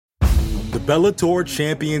Bellator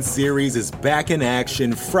Champion Series is back in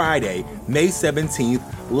action Friday, May 17th,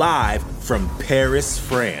 live from Paris,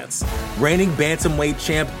 France. Reigning bantamweight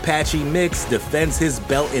champ Patchy Mix defends his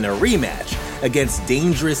belt in a rematch against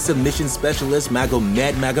dangerous submission specialist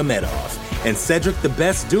Magomed Magomedov. And Cedric the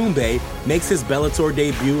Best Doumbé makes his Bellator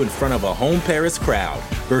debut in front of a home Paris crowd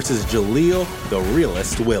versus Jaleel the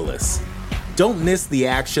Realist Willis. Don't miss the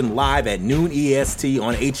action live at noon EST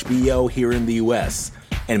on HBO here in the US.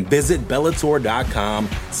 And visit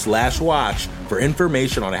Bellator.com/watch for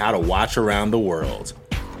information on how to watch around the world.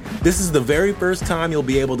 This is the very first time you'll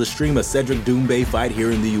be able to stream a Cedric Doumbé fight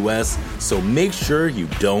here in the US, so make sure you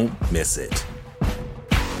don't miss it.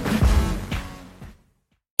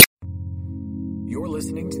 You're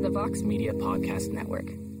listening to the Vox Media Podcast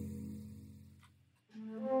Network.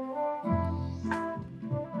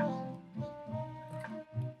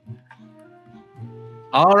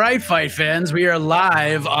 All right, fight fans, we are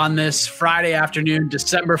live on this Friday afternoon,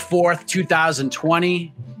 December 4th,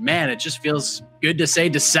 2020. Man, it just feels good to say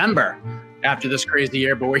December after this crazy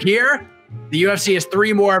year, but we're here. The UFC has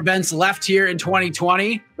 3 more events left here in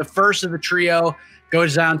 2020. The first of the trio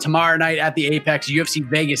goes down tomorrow night at the Apex, UFC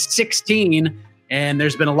Vegas 16, and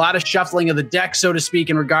there's been a lot of shuffling of the deck, so to speak,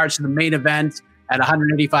 in regards to the main event at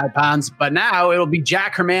 185 pounds, but now it'll be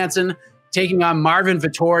Jack Hermansson taking on Marvin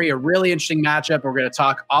Vettori, a really interesting matchup. We're going to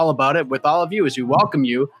talk all about it with all of you as we welcome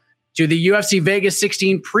you to the UFC Vegas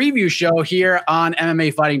 16 preview show here on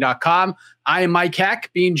MMAfighting.com. I am Mike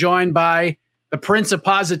Heck, being joined by the Prince of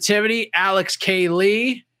Positivity, Alex K.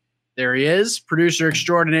 Lee. There he is, producer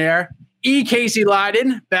extraordinaire. E. Casey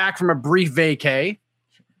Leiden, back from a brief vacay.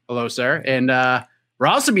 Hello, sir. And we're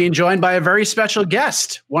also being joined by a very special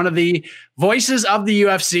guest, one of the voices of the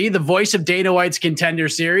UFC, the voice of Dana White's Contender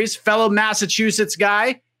Series, fellow Massachusetts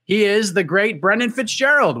guy. He is the great Brendan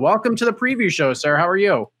Fitzgerald. Welcome to the preview show, sir. How are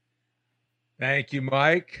you? Thank you,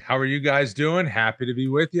 Mike. How are you guys doing? Happy to be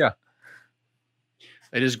with you.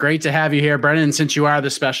 It is great to have you here, Brendan. Since you are the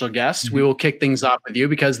special guest, we will kick things off with you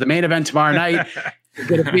because the main event tomorrow night is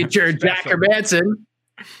going to feature Jack Hermansson.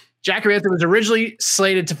 Jack Hermansson was originally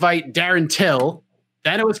slated to fight Darren Till.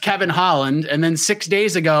 Then it was Kevin Holland. And then 6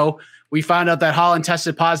 days ago, we found out that Holland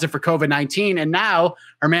tested positive for COVID-19. And now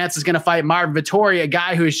Hermansson is going to fight Marvin Vettori, a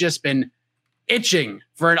guy who has just been itching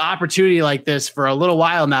for an opportunity like this for a little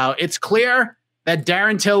while now. It's clear that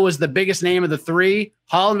Darren Till was the biggest name of the 3.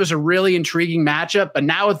 Holland was a really intriguing matchup. But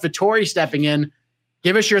now with Vettori stepping in,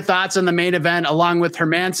 give us your thoughts on the main event, along with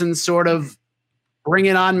Hermansson's sort of bring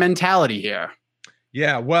it on mentality here.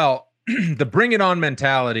 Yeah, well, the bring it on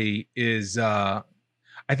mentality is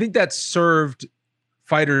I think that served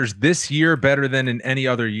fighters this year better than in any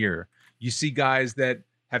other year. You see guys that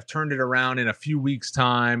have turned it around in a few weeks'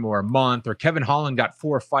 time or a month, or Kevin Holland got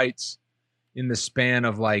 4 fights in the span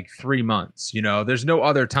of like 3 months. You know, there's no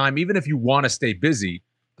other time, even if you want to stay busy,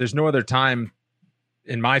 there's no other time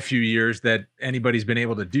in my few years that anybody's been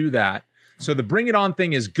able to do that. So the bring it on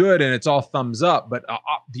thing is good and it's all thumbs up, but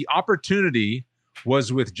the opportunity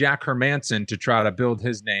was with Jack Hermansson to try to build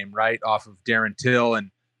his name right off of Darren Till and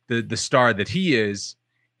the star that he is.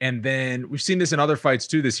 And then we've seen this in other fights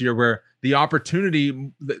too this year where the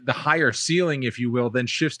opportunity, the higher ceiling, if you will, then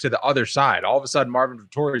shifts to the other side. All of a sudden, Marvin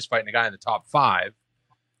Vettori is fighting a guy in the top 5.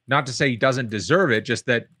 Not to say he doesn't deserve it, just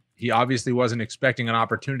that he obviously wasn't expecting an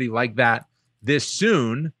opportunity like that this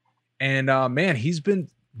soon. And man, he's been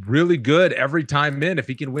really good every time in. If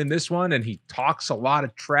he can win this one, and he talks a lot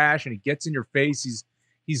of trash and he gets in your face, he's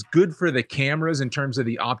good for the cameras in terms of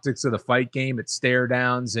the optics of the fight game. It's stare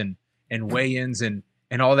downs and weigh-ins and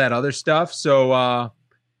all that other stuff. So,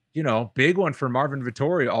 big one for Marvin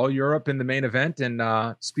Vettori, all Europe in the main event,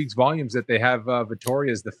 and speaks volumes that they have Vettori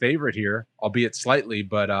as the favorite here, albeit slightly,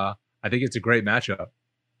 but I think it's a great matchup.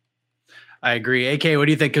 I agree. AK, what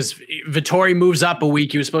do you think? Because Vettori moves up a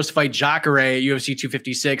week. He was supposed to fight Jacare at UFC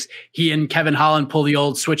 256. He and Kevin Holland pull the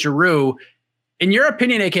old switcheroo. In your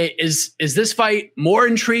opinion, AK, is this fight more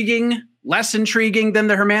intriguing, less intriguing than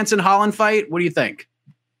the Hermansson-Holland fight? What do you think?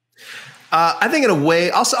 I think in a way,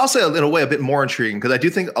 I'll say in a way a bit more intriguing, because I do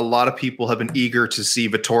think a lot of people have been eager to see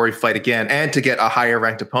Vettori fight again and to get a higher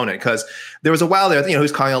ranked opponent, because there was a while there,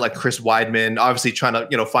 who's calling out like Chris Weidman, obviously trying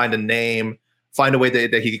to, find a name, find a way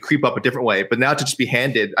that he could creep up a different way. But now to just be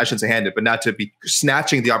handed, I shouldn't say handed, but now to be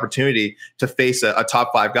snatching the opportunity to face a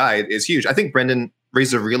top 5 guy is huge. I think Brendan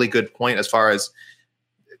raised a really good point as far as,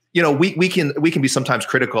 we can be sometimes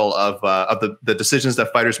critical of the decisions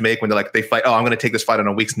that fighters make when they fight. Oh, I'm going to take this fight on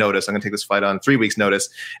a week's notice. I'm going to take this fight on 3 weeks' notice.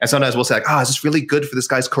 And sometimes we'll say, is this really good for this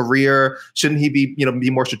guy's career? Shouldn't he be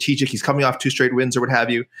more strategic? He's coming off 2 straight wins or what have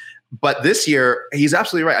you. But this year, he's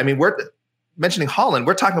absolutely right. I mean, mentioning Holland,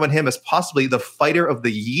 we're talking about him as possibly the fighter of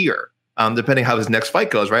the year, depending how his next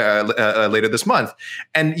fight goes, right? Later this month.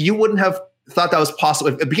 And you wouldn't have thought that was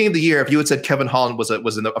possible. At the beginning of the year, if you had said Kevin Holland was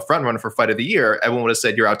a front runner for fight of the year, everyone would have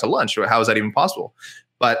said you're out to lunch. How is that even possible?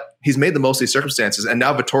 But he's made the most of these circumstances. And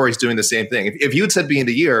now Vettori's doing the same thing. If you had said beginning of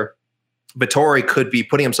the year, Vettori could be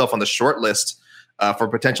putting himself on the short list for a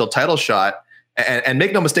potential title shot. And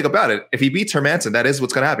make no mistake about it, if he beats Hermansson, that is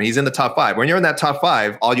what's going to happen. He's in the top 5. When you're in that top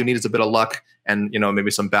 5, all you need is a bit of luck and maybe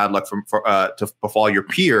some bad luck to befall your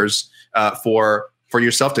peers for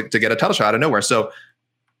yourself to get a title shot out of nowhere. So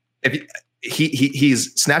if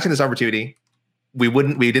he's snatching this opportunity, we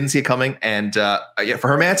didn't see it coming. And for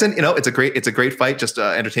Hermansson, it's a great fight, just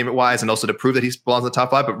entertainment wise, and also to prove that he belongs in the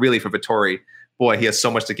top 5. But really for Vettori, boy, he has so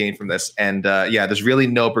much to gain from this. And there's really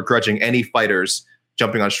no begrudging any fighters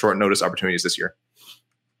jumping on short notice opportunities this year.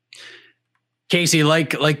 Casey,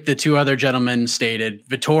 like the two other gentlemen stated,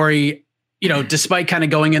 Vettori, despite kind of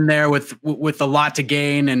going in there with a lot to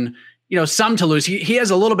gain and, some to lose, he has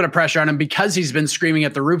a little bit of pressure on him because he's been screaming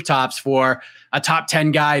at the rooftops for a top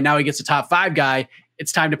 10 guy. Now he gets a top 5 guy.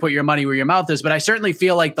 It's time to put your money where your mouth is. But I certainly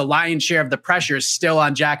feel like the lion's share of the pressure is still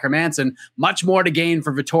on Jack Hermansson. Much more to gain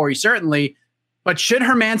for Vettori, certainly. But should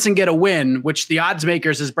Hermansson get a win, which the odds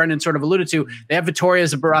makers, as Brendan sort of alluded to, they have Vettori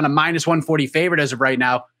as around a minus 140 favorite as of right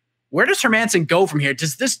now. Where does Hermansson go from here?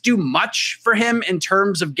 Does this do much for him in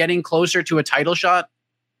terms of getting closer to a title shot?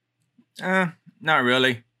 Not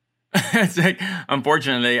really. It's like,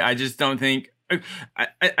 unfortunately, I just don't think.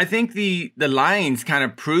 I think the lines kind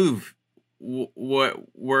of prove what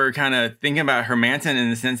we're kind of thinking about Hermansson in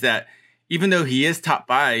the sense that even though he is top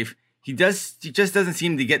 5, he just doesn't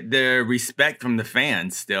seem to get the respect from the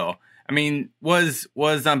fans still. I mean, was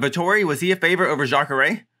Vettori, was he a favorite over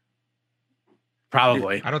Jacare?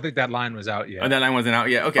 Probably. I don't think that line was out yet. Oh, that line wasn't out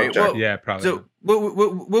yet. Okay. Well, yeah, probably. So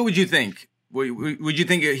what would you think? Would you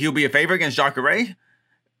think he'll be a favorite against Jacare?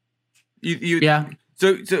 Yeah.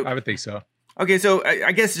 So I would think so. Okay, so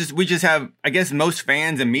I guess most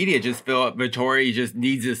fans and media just feel Vettori just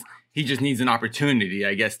needs this. He just needs an opportunity,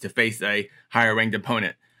 I guess, to face a higher ranked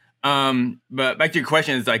opponent. But back to your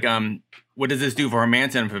question, is like, what does this do for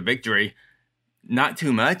Hermansson for victory? Not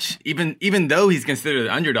too much, even though he's considered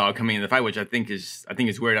the underdog coming in the fight, which I think is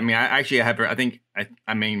weird. I mean,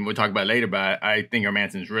 I mean, we'll talk about it later, but I think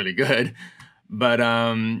Hermansson's really good. But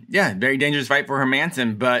very dangerous fight for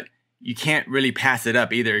Hermansson, but you can't really pass it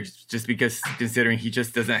up either, just because considering he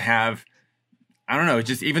just doesn't have, I don't know,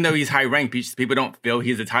 just even though he's high ranked, people don't feel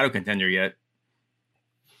he's a title contender yet.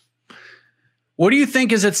 What do you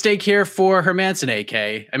think is at stake here for Hermansson,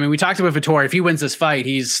 AK? I mean, we talked about Vettori. If he wins this fight,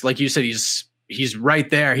 he's, like you said, he's right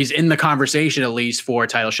there. He's in the conversation at least for a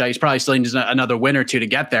title shot. He's probably still needs another win or two to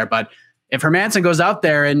get there. But if Hermansson goes out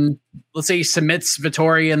there and let's say he submits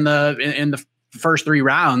Vettori in the first 3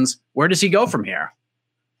 rounds, where does he go from here?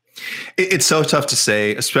 It's so tough to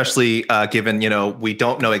say, especially given, we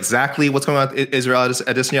don't know exactly what's going on with Israel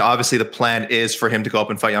Adesanya. Obviously, the plan is for him to go up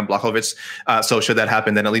and fight Jan Blachowicz. So should that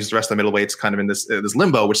happen, then at least the rest of the middleweights kind of in this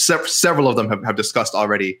limbo, which several of them have discussed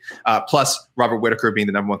already. Plus Robert Whittaker being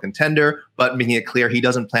the number 1 contender, but making it clear he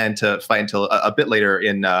doesn't plan to fight until a bit later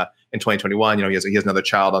in 2021. He has another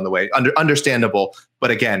child on the way. Understandable,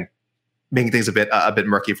 but again, making things a bit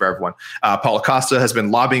murky for everyone. Paulo Costa has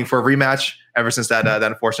been lobbying for a rematch ever since that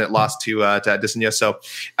unfortunate loss to Adesanya. So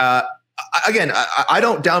again, I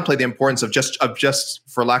don't downplay the importance of just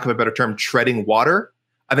for lack of a better term, treading water.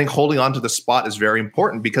 I think holding on to the spot is very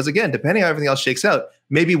important because again, depending on how everything else shakes out,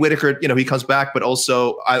 maybe Whittaker, he comes back, but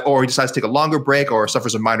also or he decides to take a longer break or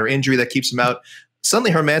suffers a minor injury that keeps him out.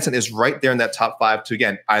 Suddenly, Hermansson is right there in that top 5 to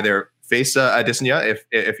again either face Adesanya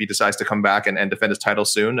if he decides to come back and defend his title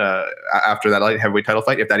soon after that light heavyweight title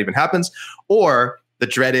fight, if that even happens, or the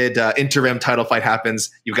dreaded interim title fight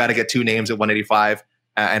happens. You've got to get 2 names at 185,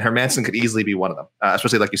 and Hermansson could easily be one of them,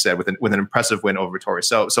 especially like you said, with an impressive win over Vettori.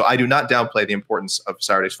 So I do not downplay the importance of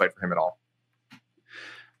Saturday's fight for him at all.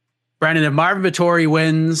 Brandon, if Marvin Vettori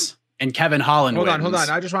wins and Kevin Holland hold wins. on.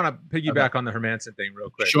 I just want to piggyback on the Hermansson thing real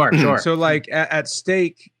quick. Sure. So like at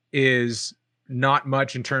stake is not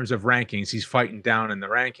much in terms of rankings. He's fighting down in the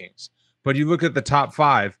rankings. But you look at the top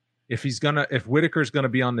 5, if Whittaker's going to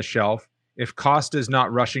be on the shelf, if Costa's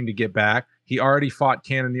not rushing to get back, he already fought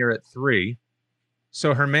Cannonier at 3.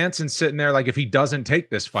 So Hermansson's sitting there like if he doesn't take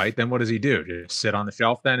this fight, then what does he do? Just sit on the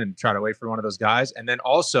shelf then and try to wait for one of those guys and then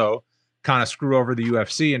also kind of screw over the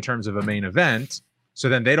UFC in terms of a main event. So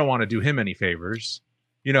then they don't want to do him any favors.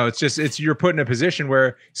 You're put in a position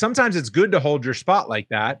where sometimes it's good to hold your spot like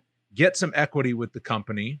that. Get some equity with the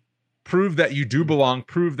company, prove that you do belong,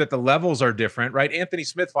 prove that the levels are different, right? Anthony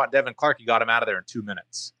Smith fought Devin Clark. He got him out of there in 2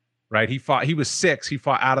 minutes. right? He was 6. He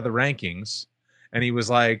fought out of the rankings, and he was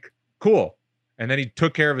like, cool. And then he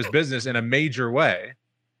took care of his business in a major way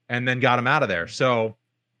and then got him out of there. So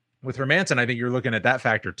with Hermanson, I think you're looking at that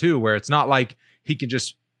factor too, where it's not like he can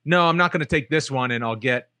just, no, I'm not going to take this one and I'll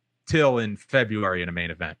get Till in February in a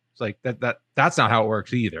main event. It's like that's not how it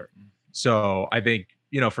works either. So I think,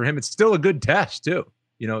 for him, it's still a good test too.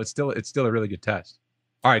 It's still a really good test.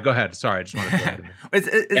 All right, go ahead. Sorry, I just wanted to go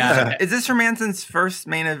ahead. Is this Hermanson's first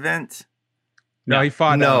main event? No, he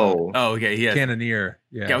fought. No. Oh, okay. He has Cannonier.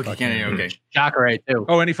 Yeah. okay, Cannonier. Okay. Jacare too.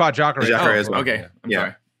 Oh, and he fought Jacare. Jacare as well. Okay. I'm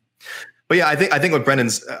sorry. But yeah, I think what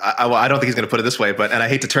Brendan's, I don't think he's going to put it this way, and I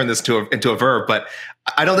hate to turn this into a verb, but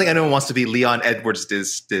I don't think anyone wants to be Leon Edwards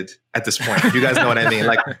did at this point. You guys know what I mean?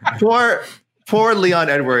 Like poor Leon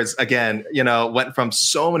Edwards, again, went from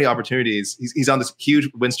so many opportunities. He's on this huge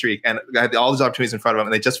win streak and had all these opportunities in front of him,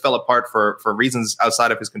 and they just fell apart for reasons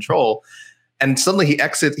outside of his control. And suddenly he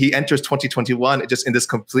enters 2021 just in this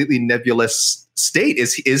completely nebulous state.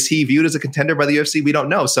 Is he viewed as a contender by the UFC? We don't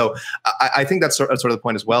know. So I think that's sort of the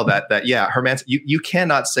point as well, that Hermanson, you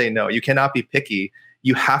cannot say no. You cannot be picky.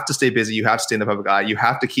 You have to stay busy. You have to stay in the public eye. You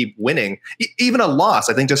have to keep winning. Even a loss,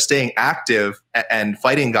 I think just staying active and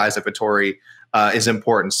fighting guys like Vettori is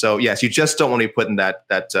important. So yes, you just don't want to be put in that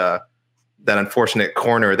unfortunate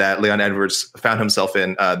corner that Leon Edwards found himself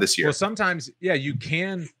in this year. Well, sometimes, you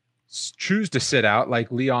can choose to sit out like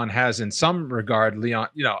Leon has in some regard. Leon,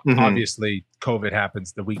 obviously COVID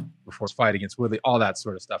happens the week before his fight against Woodley, all that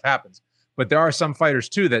sort of stuff happens. But there are some fighters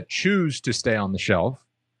too that choose to stay on the shelf,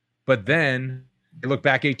 but then they look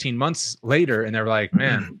back 18 months later and they're like,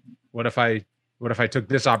 man, what if I took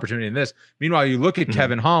this opportunity in this? Meanwhile, you look at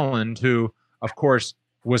Kevin Holland, who of course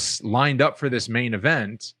was lined up for this main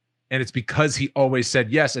event, and it's because he always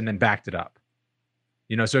said yes and then backed it up.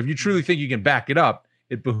 So if you truly think you can back it up,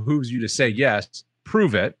 it behooves you to say yes,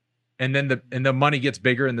 prove it, and then the money gets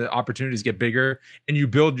bigger and the opportunities get bigger, and you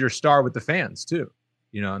build your star with the fans too.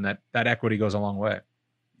 And that equity goes a long way.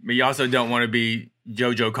 But you also don't want to be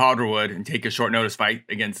JoJo Calderwood and take a short notice fight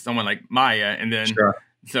against someone like Maya, and then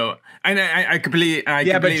so I completely. But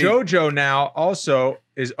JoJo now also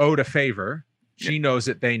is owed a favor. She knows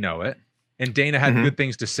it; they know it. And Dana had good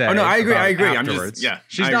things to say. Oh no, I agree. Afterwards.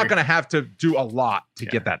 She's not going to have to do a lot to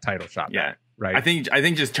get that title shot. Yeah. Back. Right. I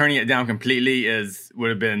think just turning it down completely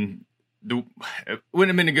wouldn't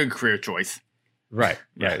have been a good career choice. Right.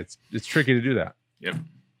 Yeah. Right. It's tricky to do that. Yep.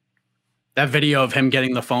 That video of him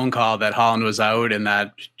getting the phone call that Holland was out and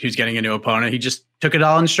that he was getting a new opponent, he just took it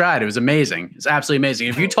all in stride. It was amazing. It's absolutely amazing.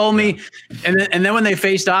 If you told me, and then when they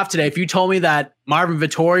faced off today, if you told me that Marvin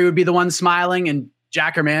Vettori would be the one smiling and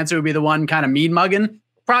Jack Hermanson would be the one kind of mean mugging,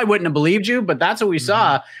 probably wouldn't have believed you, but that's what we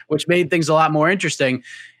saw, which made things a lot more interesting.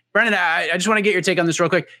 Brendan, I just want to get your take on this real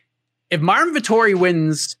quick. If Marvin Vettori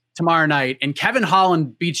wins tomorrow night and Kevin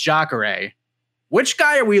Holland beats Jacare, which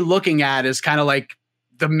guy are we looking at as kind of like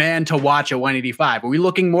the man to watch at 185? Are we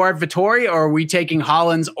looking more at Vettori, or are we taking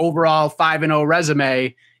Holland's overall 5-0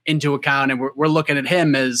 resume into account and we're looking at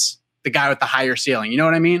him as the guy with the higher ceiling? You know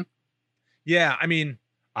what I mean? Yeah, I mean,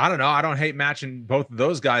 I don't know. I don't hate matching both of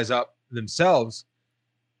those guys up themselves.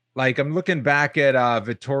 Like, I'm looking back at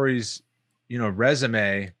Vettori's,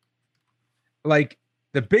 resume. Like,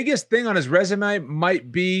 the biggest thing on his resume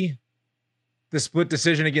might be the split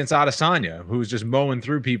decision against Adesanya, who was just mowing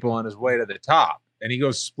through people on his way to the top. And he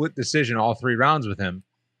goes split decision all 3 rounds with him.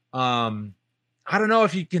 I don't know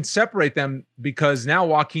if you can separate them, because now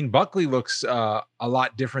Joaquin Buckley looks a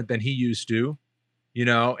lot different than he used to,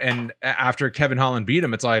 and after Kevin Holland beat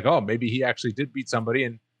him, it's like, oh, maybe he actually did beat somebody.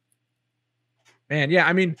 And man, yeah,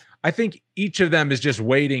 I mean, I think each of them is just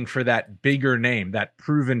waiting for that bigger name, that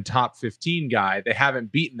proven top 15 guy. They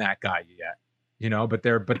haven't beaten that guy yet, but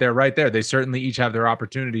they're right there. They certainly each have their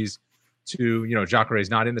opportunities to, Jacare is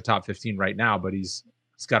not in the top 15 right now, but he's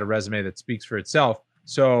got a resume that speaks for itself.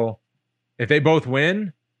 So if they both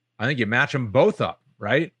win, I think you match them both up,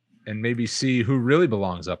 right? And maybe see who really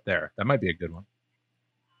belongs up there. That might be a good one.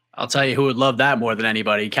 I'll tell you who would love that more than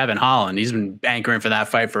anybody, Kevin Holland. He's been anchoring for that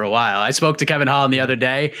fight for a while. I spoke to Kevin Holland the other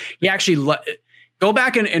day. He actually go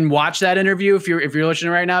back and watch that interview if you're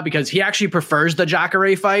listening right now, because he actually prefers the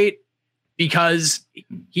Jacare fight, because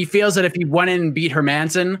he feels that if he went in and beat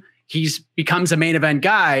Hermanson, becomes a main event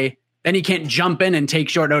guy, then he can't jump in and take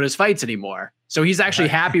short notice fights anymore. So he's actually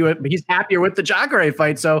he's happier with the Jacare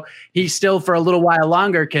fight. So he still, for a little while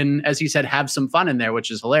longer, can, as he said, have some fun in there, which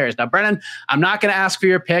is hilarious. Now, Brennan, I'm not going to ask for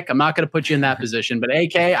your pick. I'm not going to put you in that position, but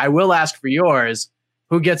AK, I will ask for yours.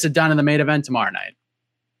 Who gets it done in the main event tomorrow night?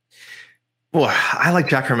 Boy, I like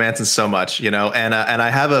Jack Hermanson so much, and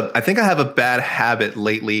I think I have a bad habit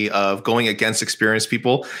lately of going against experienced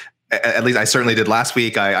people. at least I certainly did last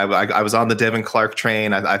week. I was on the Devin Clark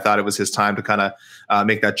train. I thought it was his time to kind of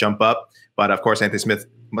make that jump up. But of course, Anthony Smith,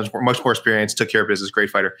 much more experience, took care of business, great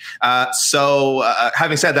fighter. So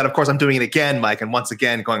having said that, of course, I'm doing it again, Mike, and once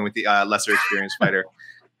again going with the lesser experienced fighter.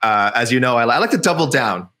 As you know, I like to double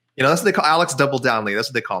down. You know, that's what they call Alex Double Down Lee. That's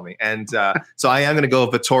what they call me. And so I am going to go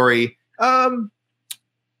Vettori.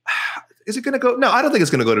 Is it going to go? No, I don't think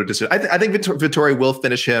it's going to go to a decision. I think Vettori will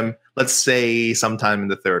finish him. Let's say sometime in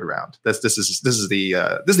the third round. This is the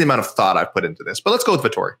amount of thought I've put into this. But let's go with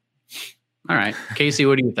Vettori. All right, Casey,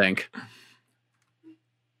 what do you think?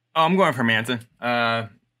 Oh, I'm going for Manson. I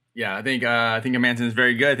think Manson is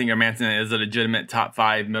very good. I think Manson is a legitimate top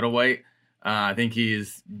 5 middleweight. I think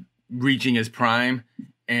he's reaching his prime.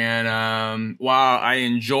 And while I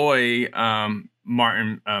enjoy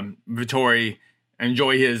Martin Vettori,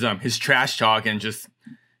 enjoy his trash talk and just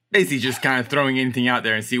basically just kind of throwing anything out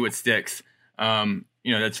there and see what sticks.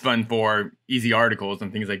 That's fun for easy articles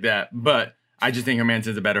and things like that. But I just think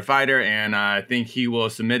Hermansson's a better fighter, and I think he will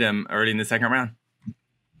submit him early in the second round.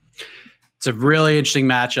 It's a really interesting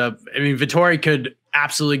matchup. I mean, Vettori could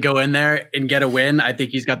absolutely go in there and get a win. I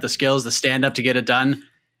think he's got the skills, the stand-up to get it done.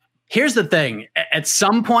 Here's the thing. At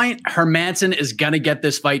some point, Hermansson is going to get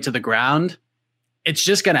this fight to the ground. It's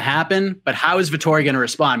just going to happen. But how is Vettori going to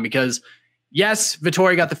respond? Because, yes,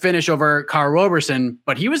 Vettori got the finish over Carl Roberson,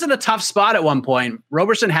 but he was in a tough spot at one point.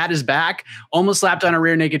 Roberson had his back, almost slapped on a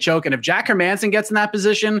rear naked choke. And if Jack Hermansson gets in that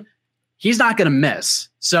position, he's not going to miss.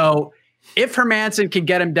 So if Hermansson can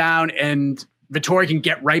get him down and Vettori can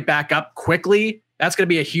get right back up quickly, that's going to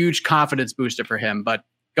be a huge confidence booster for him. But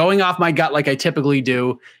going off my gut like I typically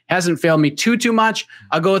do hasn't failed me too much.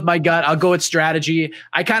 I'll go with my gut. I'll go with strategy.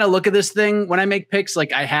 I kind of look at this thing when I make picks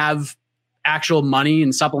like I have actual money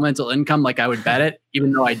and supplemental income, like I would bet it,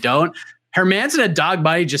 even though I don't. Hermansson at dog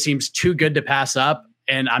money just seems too good to pass up.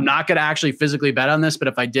 And I'm not going to actually physically bet on this, but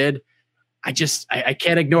if I did, I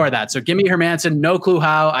can't ignore that. So give me Hermansson. No clue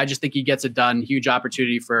how. I just think he gets it done. Huge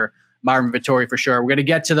opportunity for Marvin Vettori for sure. We're going to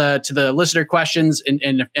get to the listener questions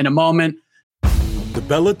in a moment. The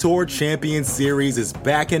Bellator Champion Series is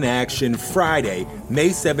back in action Friday, May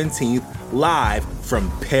 17th, live from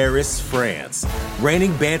Paris, France.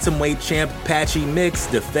 Reigning bantamweight champ Patchy Mix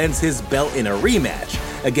defends his belt in a rematch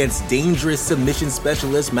against dangerous submission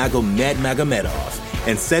specialist Magomed Magomedov.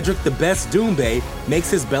 And Cedric the Best Doumbé makes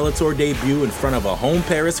his Bellator debut in front of a home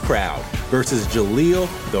Paris crowd versus Jaleel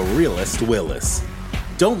the Realist Willis.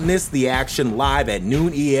 Don't miss the action live at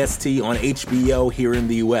noon EST on HBO here in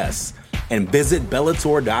the US. And visit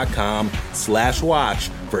Bellator.com/watch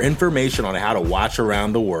for information on how to watch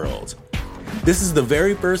around the world. This is the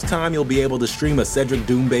very first time you'll be able to stream a Cedric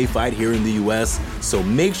Doumbé fight here in the US, so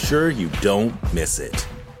make sure you don't miss it.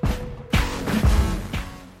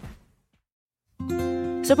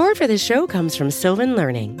 Support for this show comes from Sylvan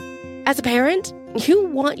Learning. As a parent, you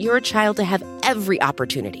want your child to have every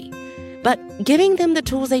opportunity, but giving them the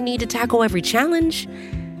tools they need to tackle every challenge,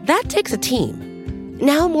 that takes a team.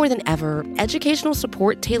 Now more than ever, educational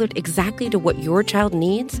support tailored exactly to what your child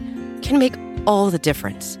needs can make all the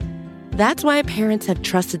difference. That's why parents have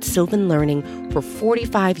trusted Sylvan Learning for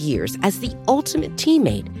 45 years as the ultimate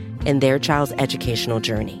teammate in their child's educational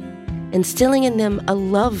journey, instilling in them a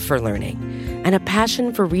love for learning and a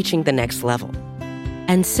passion for reaching the next level.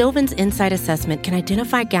 And Sylvan's Insight Assessment can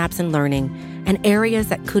identify gaps in learning and areas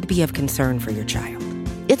that could be of concern for your child.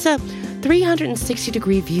 It's a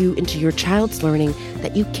 360-degree view into your child's learning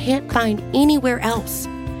that you can't find anywhere else,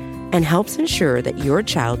 and helps ensure that your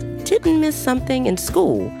child didn't miss something in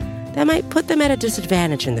school that might put them at a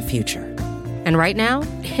disadvantage in the future. And right now,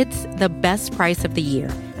 it's the best price of the year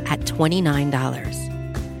at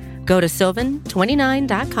 $29. Go to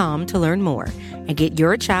sylvan29.com to learn more and get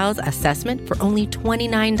your child's assessment for only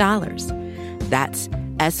 $29. That's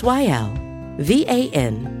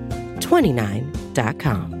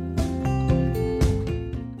SYLVAN29.com.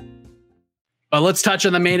 But let's touch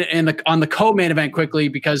on the co-main event quickly,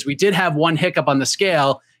 because we did have one hiccup on the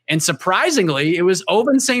scale, and surprisingly, it was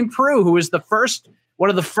Ovince St. Preux who was one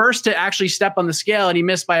of the first to actually step on the scale, and he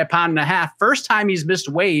missed by 1.5 pounds. First time he's missed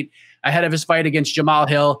weight ahead of his fight against Jamal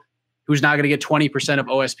Hill, who's now going to get 20% of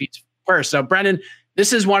OSP's purse. So, Brendan,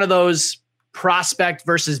 this is one of those prospect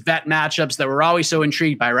versus vet matchups that we're always so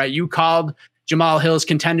intrigued by, right? You called Jamal Hill's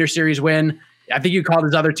Contender Series win. I think you called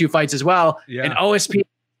his other 2 fights as well. Yeah. And OSP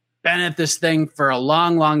been at this thing for a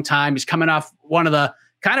long time. He's coming off one of the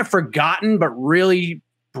kind of forgotten but really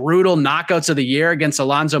brutal knockouts of the year against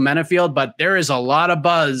Alonzo Menafield. But there is a lot of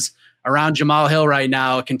buzz around Jamal Hill right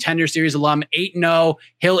now. A Contender Series alum, 8-0.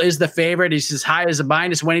 Hill is the favorite. He's as high as a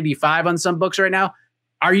 -185 on some books right now.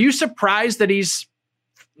 Are you surprised that he's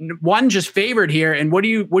one just favored here. And what do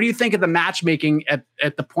you think of the matchmaking at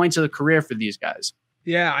the points of the career for these guys?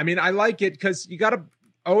 Yeah, I mean, I like it because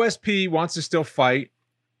OSP wants to still fight,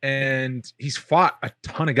 and he's fought a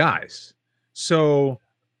ton of guys. So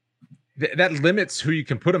that limits who you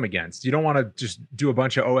can put him against. You don't want to just do a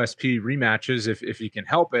bunch of OSP rematches if you can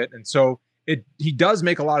help it. And so he does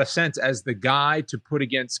make a lot of sense as the guy to put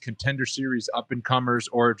against contender series up-and-comers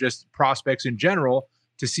or just prospects in general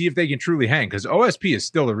to see if they can truly hang, because OSP is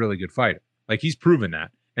still a really good fighter. Like, he's proven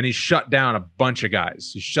that, and he's shut down a bunch of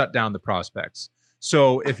guys. He's shut down the prospects.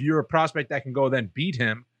 So if you're a prospect that can go then beat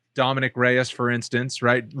him, Dominic Reyes, for instance,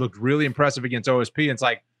 right, looked really impressive against OSP, and it's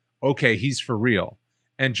like, okay, he's for real.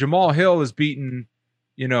 And Jamal Hill has beaten,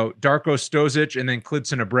 Darko Stozic and then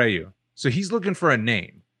Klidson Abreu. So he's looking for a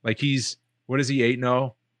name. Like, he's, what is he,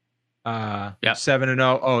 8-0?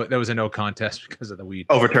 7-0. Oh, that was a no contest because of the weed.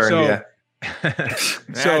 Overturned, yeah.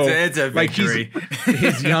 So it's a victory. Like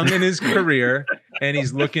he's young in his career, and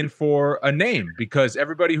he's looking for a name because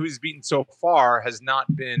everybody who he's beaten so far has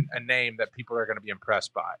not been a name that people are going to be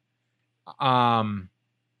impressed by.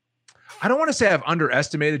 I don't want to say I've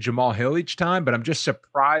underestimated Jamal Hill each time, but I'm just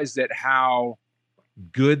surprised at how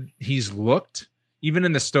good he's looked. Even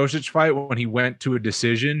in the Stozic fight, when he went to a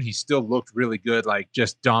decision, he still looked really good, like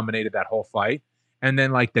just dominated that whole fight. And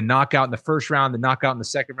then like the knockout in the first round, the knockout in the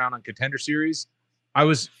second round on Contender Series, I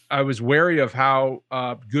was wary of how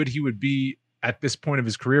good he would be at this point of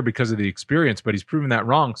his career because of the experience, but he's proven that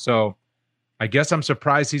wrong. So I guess I'm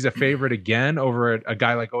surprised he's a favorite again over a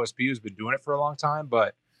guy like OSP who's been doing it for a long time.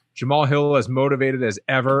 But Jamal Hill as motivated as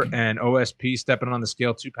ever, and OSP stepping on the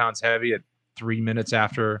scale 2 pounds heavy at 3 minutes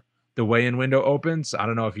after the weigh-in window opens. I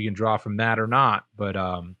don't know if you can draw from that or not, but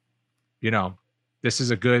this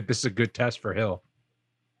is a good test for Hill.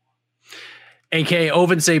 AK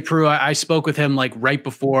Ovince Prue, I spoke with him like right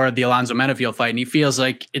before the Alonzo Menafield fight, and he feels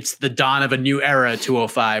like it's the dawn of a new era at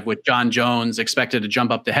 205 with John Jones expected to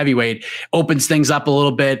jump up to heavyweight, opens things up a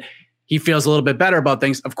little bit. He feels a little bit better about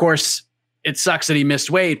things. Of course, it sucks that he missed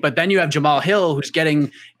weight, but then you have Jamal Hill, who's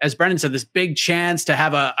getting, as Brendan said, this big chance to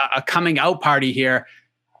have a coming out party here.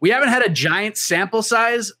 We haven't had a giant sample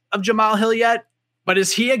size of Jamal Hill yet, but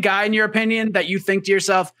is he a guy, in your opinion, that you think to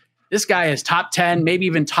yourself, this guy is top 10, maybe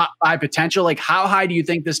even top 5 potential? Like, how high do you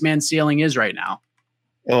think this man's ceiling is right now?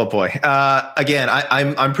 Oh boy. Again,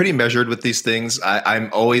 I'm pretty measured with these things. I'm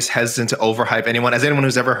always hesitant to overhype anyone. As anyone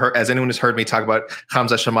who's heard me talk about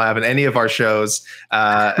Khamzat Chimaev in any of our shows,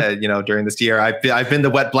 during this year, I've been the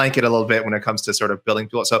wet blanket a little bit when it comes to sort of building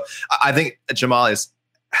people. So I think Jamal is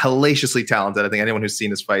hellaciously talented. I think anyone who's seen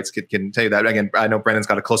his fights can tell you that. Again, I know Brandon's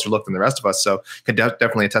got a closer look than the rest of us, so can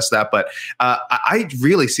definitely attest to that. But I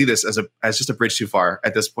really see this as just a bridge too far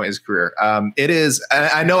at this point in his career. It is.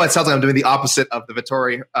 I know it sounds like I'm doing the opposite of the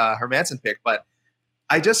Vettori Hermanson pick, but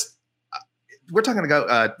we're talking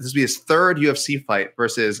about this will be his 3rd UFC fight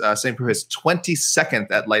versus St. Preux, his 22nd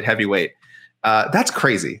at light heavyweight. That's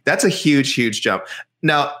crazy. That's a huge jump.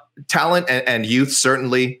 Now, talent and youth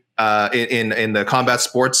certainly. In the combat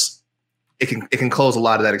sports, it can close a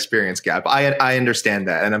lot of that experience gap. I understand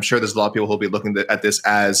that, and I'm sure there's a lot of people who'll be looking at this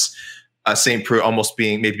as St. Preux almost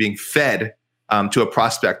being fed to a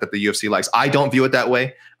prospect that the UFC likes. I don't view it that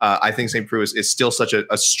way. I think St. Preux is still such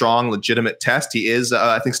a strong, legitimate test. He is,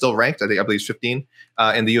 I think, still ranked. I believe he's 15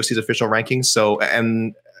 in the UFC's official rankings. So,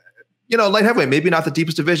 and light heavyweight, maybe not the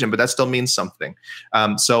deepest division, but that still means something.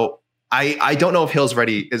 So I don't know if Hill is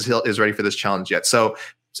ready for this challenge yet. So.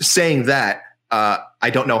 Saying that, I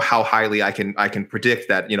don't know how highly I can predict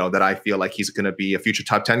that, that I feel like he's going to be a future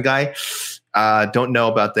top 10 guy. Don't know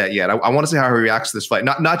about that yet. I want to see how he reacts to this fight.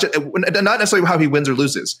 Not necessarily how he wins or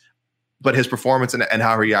loses, but his performance and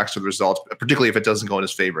how he reacts to the results, particularly if it doesn't go in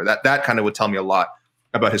his favor. That kind of would tell me a lot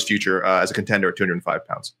about his future as a contender at 205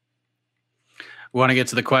 pounds. We want to get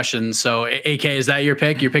to the questions. So, AK, is that your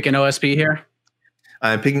pick? You're picking OSP here?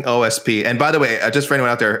 I'm picking OSP. And by the way, just for anyone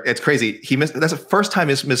out there, it's crazy. That's the first time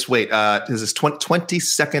he's missed weight. This is his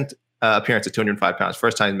 22nd appearance at 205 pounds.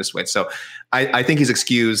 First time he missed weight. So I think he's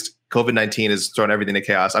excused. COVID-19 has thrown everything into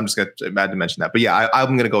chaos. I'm just going to mention that. But yeah,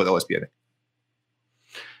 I'm going to go with OSP, I think.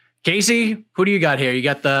 Casey, who do you got here? You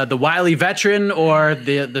got the wily veteran or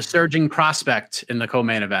the surging prospect in the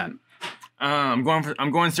co-main event? I'm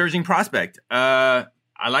going surging prospect. I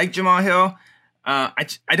like Jamal Hill.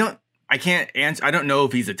 I can't answer. I don't know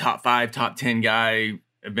if he's a top 5, top 10 guy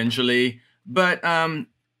eventually, but I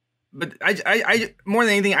more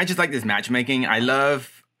than anything, I just like this matchmaking. I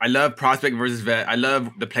love prospect versus vet. I love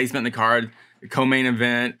the placement in the card, the co-main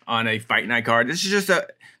event on a fight night card. This is just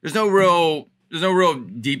there's no real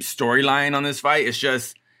deep storyline on this fight. It's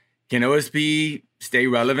just, can OSP stay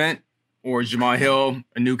relevant or Jamal Hill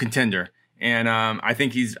a new contender? And I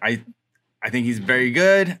think he's very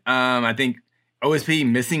good. I think OSP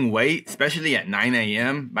missing weight, especially at 9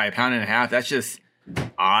 a.m. by 1.5 pounds, that's just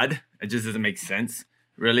odd. It just doesn't make sense,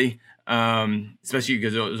 really. Especially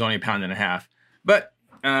because it was only 1.5 pounds. But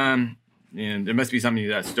there must be something to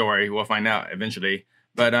that story. We'll find out eventually.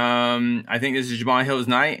 But I think this is Jamal Hill's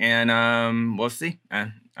night, and we'll see.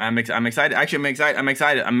 I'm excited. Actually, I'm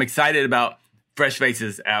excited. I'm excited about fresh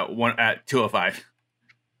faces at 205.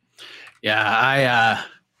 Yeah,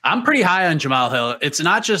 I'm pretty high on Jamal Hill. It's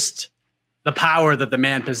not just the power that the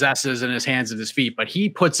man possesses in his hands and his feet, but he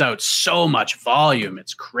puts out so much volume.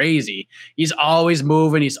 It's crazy. He's always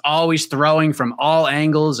moving. He's always throwing from all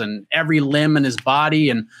angles and every limb in his body.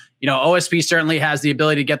 And, OSP certainly has the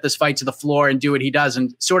ability to get this fight to the floor and do what he does.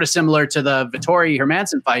 And sort of similar to the Vettori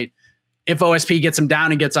Hermanson fight, if OSP gets him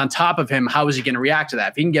down and gets on top of him, how is he going to react to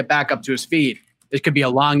that? If he can get back up to his feet, it could be a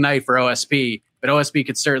long night for OSP, but OSP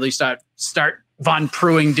could certainly start Von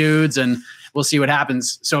Pruing dudes, and we'll see what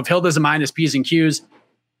happens. So if Hill doesn't mind his P's and Q's,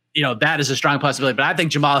 that is a strong possibility. But I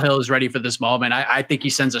think Jamal Hill is ready for this moment. I think he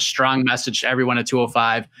sends a strong message to everyone at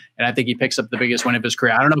 205, and I think he picks up the biggest win of his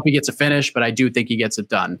career. I don't know if he gets a finish, but I do think he gets it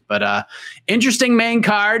done. But interesting main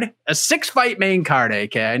card, a 6-fight main card,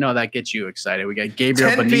 AK. I know that gets you excited. We got Gabriel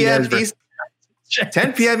 10 Benitez p.m.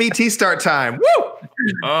 10 p.m. ET start time. Woo!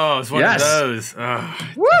 Oh, it's one of those. Oh,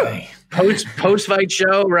 woo! Post-fight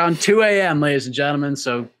show around 2 a.m., ladies and gentlemen.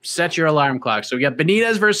 So set your alarm clock. So we got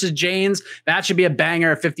Benitez versus Janes. That should be a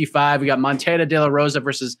banger at 55. We got Montana De La Rosa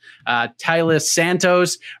versus Tyler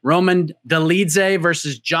Santos. Roman Dolidze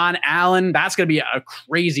versus John Allen. That's going to be a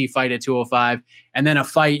crazy fight at 205. And then a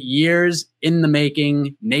fight years in the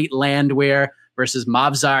making. Nate Landwehr versus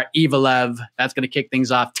Movsar Evelev. That's going to kick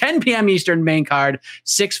things off. 10 p.m. Eastern main card.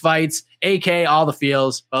 6 fights. AK, all the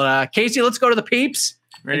feels. But Casey, let's go to the peeps.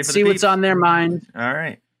 Ready for see what's on their mind. All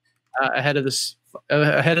right. Ahead of this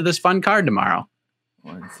fun card tomorrow.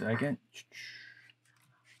 1 second.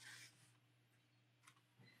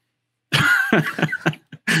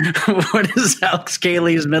 What is Alex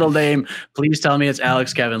Cayley's middle name? Please tell me it's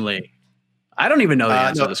Alex Kevin Lee. I don't even know the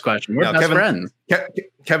answer to this question. We're best friends.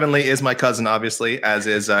 Kevin Lee is my cousin, obviously, as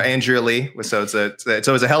is Andrea Lee. So it's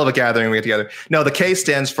a hell of a gathering we get together. No, the K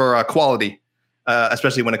stands for quality.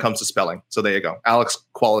 Especially when it comes to spelling. So there you go. Alex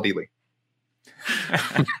Quality Lee.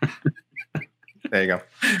 There you go.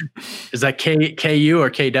 Is that KU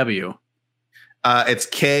or KW? It's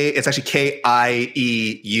K. It's actually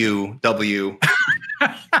KIEUW.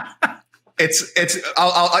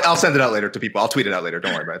 I'll send it out later to people. I'll tweet it out later.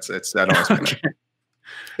 Don't worry about it. I don't want to spell it.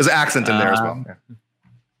 There's an accent in there as well. Yeah.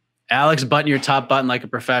 Alex, button your top button like a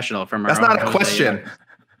professional. That's not a question.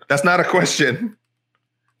 That's not a question.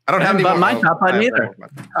 I don't have any my top button either.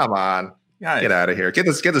 Come on. Get out of here. Get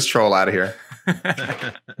this troll out of here.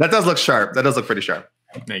 That does look sharp. That does look pretty sharp.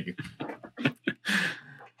 Thank you. All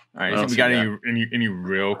right. So we got any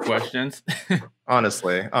real questions?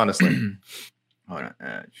 Honestly. Hold on.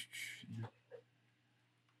 I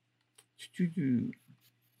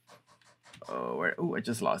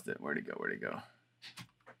just lost it. Where'd it go?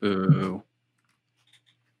 Ooh.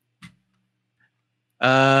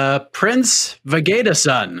 Prince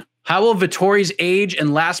Vegeta-san. How will Vettori's age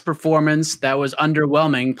and last performance that was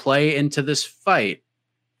underwhelming play into this fight?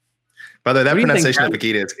 By the way, that pronunciation of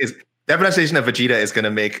Vegeta is going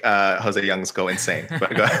to make Jose Youngs go insane.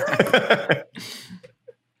 But go ahead.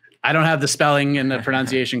 I don't have the spelling and the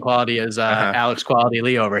pronunciation quality as Alex Quality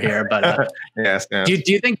Lee over here, but yes. Do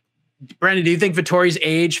you think, Brandon? Do you think Vettori's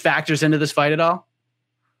age factors into this fight at all?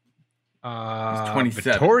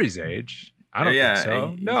 27. Vettori's age. I don't think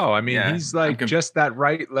so. No, I mean, he's like just that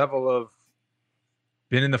right level of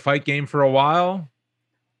been in the fight game for a while,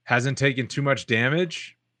 hasn't taken too much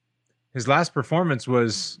damage. His last performance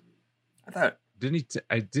was, I thought, didn't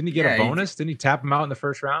he get a bonus? Didn't he tap him out in the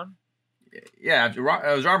first round? Yeah, it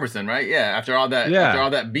was Robertson, right? Yeah, after all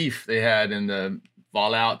that beef they had and the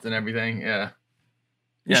fallouts and everything. Yeah,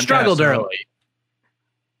 he struggled early.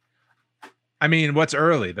 I mean, what's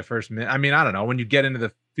early? The first minute. I mean, I don't know. When you get into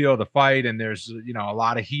the field of the fight and there's a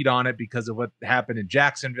lot of heat on it because of what happened in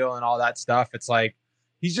Jacksonville and all that stuff. It's like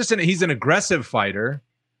he's an aggressive fighter.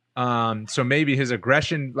 So maybe his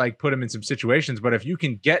aggression like put him in some situations. But if you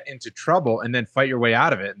can get into trouble and then fight your way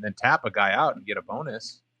out of it and then tap a guy out and get a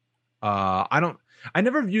bonus, I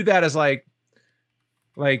never view that as like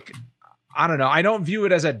I don't know. I don't view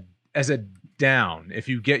it as a down. If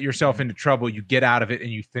you get yourself into trouble, you get out of it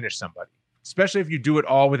and you finish somebody. Especially if you do it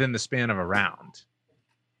all within the span of a round.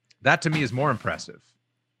 That to me is more impressive.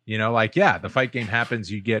 The fight game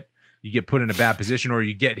happens, you get you get put in a bad position or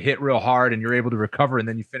you get hit real hard and you're able to recover and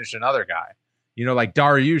then you finish another guy. You know, like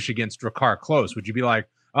Dariush against Drakkar Klose. Would you be like,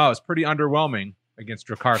 oh, it's pretty underwhelming against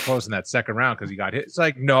Drakkar Klose in that second round because he got hit? It's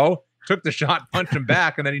like, no, took the shot, punched him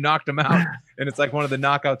back, and then he knocked him out. And it's like one of the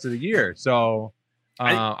knockouts of the year. So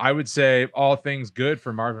I would say all things good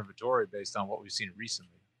for Marvin Vettori based on what we've seen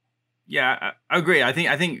recently. Yeah, I agree. I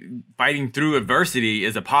think fighting through adversity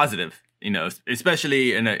is a positive, you know,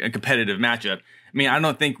 especially in a competitive matchup. I mean, I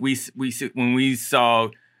don't think we when we saw,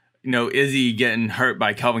 you know, Izzy getting hurt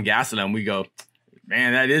by Kelvin Gastelum, we go,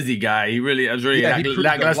 man, that Izzy guy, it was really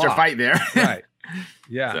lackluster fight there. Right.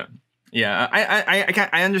 Yeah. So, yeah.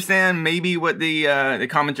 I understand maybe what the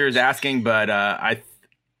commenter is asking, but I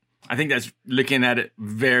think that's looking at it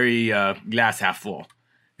very glass half full.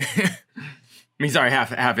 I mean, sorry,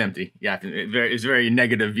 half empty. Yeah, it's a very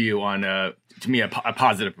negative view on, to me, a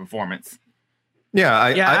positive performance. Yeah,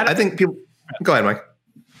 I think people. Go ahead, Mike.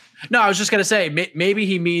 No, I was just gonna say maybe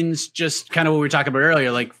he means just kind of what we were talking about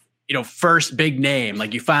earlier, like, you know, first big name,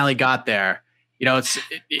 like you finally got there. You know,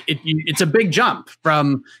 it's a big jump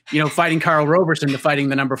from, you know, fighting Carl Roberson to fighting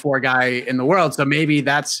the number 4 guy in the world. So maybe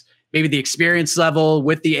that's the experience level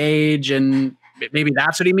with the age, and maybe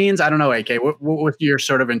that's what he means. I don't know, AK. What's your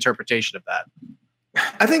sort of interpretation of that?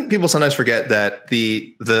 I think people sometimes forget that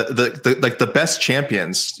the best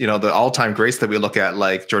champions, you know, the all-time greats that we look at,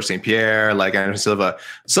 like George St. Pierre, like Anderson Silva,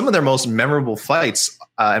 some of their most memorable fights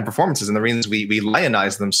and performances, and the reasons we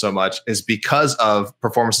lionize them so much is because of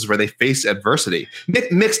performances where they face adversity,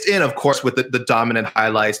 mixed in, of course, with the dominant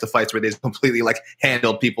highlights, the fights where they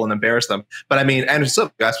handled people and embarrassed them. But I mean, Anderson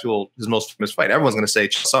Silva, you ask people his most famous fight, everyone's going to say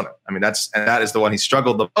Chisona. I mean, that is the one he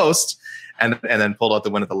struggled the most. And then pulled out the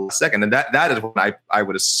win at the last second. And that is what I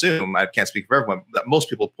would assume, I can't speak for everyone, that most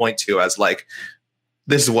people point to as like,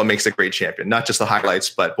 this is what makes a great champion, not just the highlights,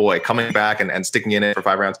 but boy, coming back and sticking in it for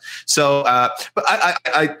 5 rounds. So, but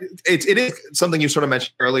it is something you sort of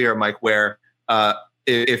mentioned earlier, Mike, where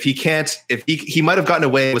if he might have gotten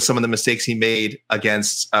away with some of the mistakes he made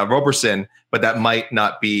against Roberson, but that might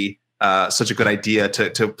not be such a good idea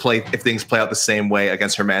to play if things play out the same way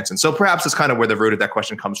against Hermansson. So perhaps it's kind of where the root of that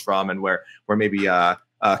question comes from, and where maybe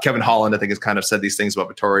Kevin Holland, I think, has kind of said these things about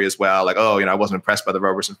Vettori as well, like, oh, you know, I wasn't impressed by the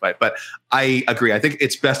Roberson fight. But I agree. I think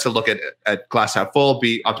it's best to look at glass half full,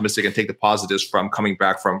 be optimistic, and take the positives from coming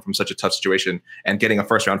back from such a tough situation and getting a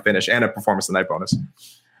first round finish and a performance of the night bonus.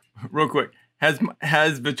 Real quick, has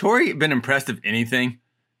Vettori been impressed of anything?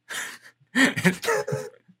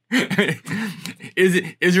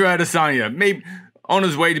 Israel Adesanya, maybe on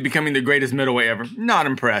his way to becoming the greatest middleweight ever. Not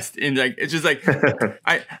impressed. And like, it's just like,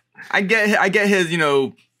 I get his, you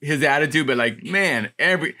know, his attitude, but like, man,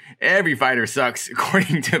 every fighter sucks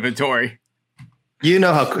according to Vettori. You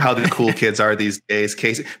know how the cool kids are these days,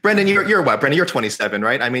 Casey. Brendan, you're what? Brendan, you're 27,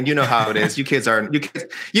 right? I mean, you know how it is. You kids aren't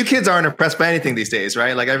impressed by anything these days,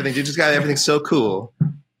 right? Like everything, you just got everything so cool,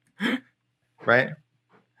 right?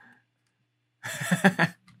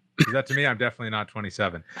 Is that to me? I'm definitely not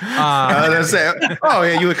 27. I was going to say, oh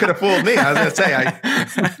yeah, you could have fooled me. I was going to say,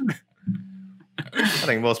 I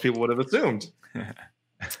think most people would have assumed.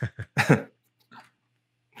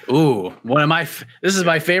 Ooh, this is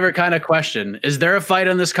my favorite kind of question. Is there a fight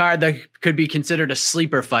on this card that could be considered a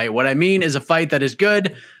sleeper fight? What I mean is a fight that is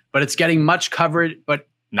good, but it's getting much coverage, but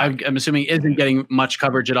I'm assuming isn't getting much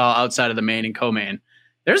coverage at all outside of the main and co-main.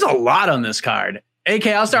 There's a lot on this card. AK,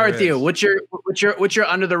 I'll start with you. What's your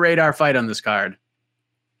under the radar fight on this card?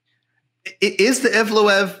 Is the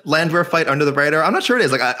Evloev Landwehr fight under the radar? I'm not sure it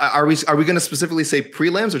is. Like, are we going to specifically say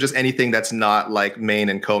prelims or just anything that's not like main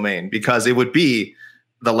and co-main? Because it would be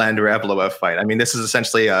the Landwehr Evloev fight. I mean, this is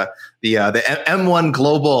essentially the M1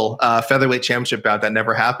 Global Featherweight Championship bout that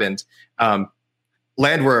never happened.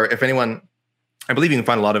 Landwehr, if anyone. I believe you can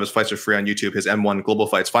find a lot of his fights for free on YouTube, his M1 Global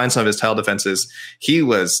fights. Find some of his title defenses. He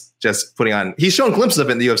was just putting on, he's shown glimpses of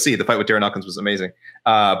it in the UFC. The fight with Darren Elkins was amazing.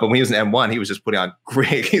 But when he was in M1, he was just putting on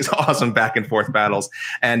great, he's awesome back and forth battles.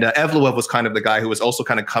 And Evloev was kind of the guy who was also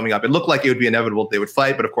kind of coming up. It looked like it would be inevitable they would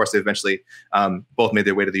fight, but of course they eventually both made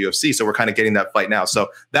their way to the UFC. So we're kind of getting that fight now. So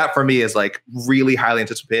that for me is like really highly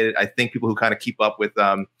anticipated. I think people who kind of keep up with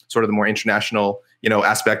sort of the more international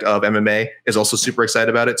aspect of MMA is also super excited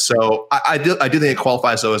about it. So I do think it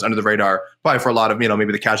qualifies though as under the radar, probably for a lot of,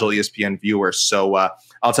 maybe the casual ESPN viewers. So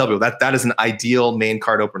I'll tell people that is an ideal main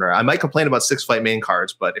card opener. I might complain about 6-fight main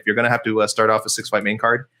cards, but if you're going to have to start off a 6-fight main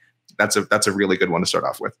card, that's a really good one to start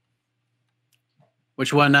off with.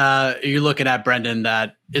 Which one are you looking at, Brendan,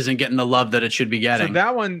 that isn't getting the love that it should be getting? So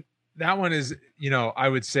that one is, I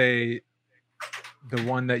would say the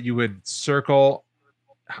one that you would circle.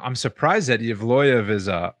 I'm surprised that Evloev is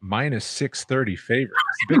a minus 630 favorite.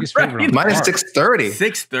 It's the biggest favorite on the Minus card. 630.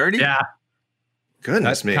 630? Yeah.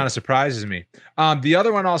 Goodness That me. kind of surprises me. The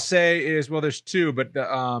other one I'll say is, well, there's two, but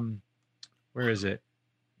the where is it?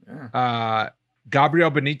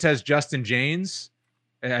 Gabriel Benitez, Justin James,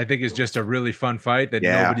 I think is just a really fun fight that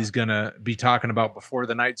nobody's gonna be talking about before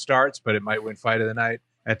the night starts, but it might win fight of the night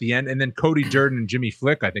at the end. And then Cody Durden and Jimmy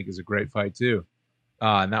Flick, I think, is a great fight too.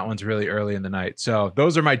 And that one's really early in the night. So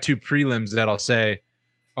those are my two prelims that I'll say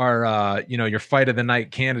are your fight of the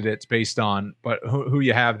night candidates based on who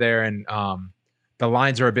you have there. And the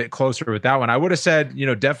lines are a bit closer with that one. I would have said,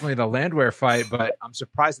 definitely the Landwehr fight, but I'm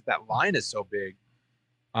surprised that line is so big.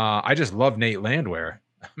 I just love Nate Landwehr.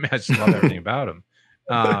 I mean, I just love everything about him.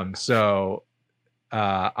 So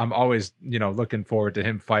I'm always, looking forward to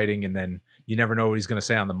him fighting, and then you never know what he's going to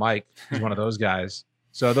say on the mic. He's one of those guys.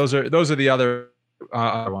 So those are the other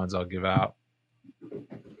ones I'll give out.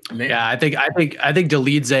 Yeah, I think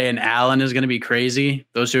Delidze and Allen is going to be crazy.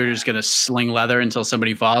 Those two are just going to sling leather until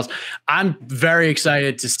somebody falls. I'm very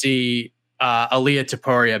excited to see Ilia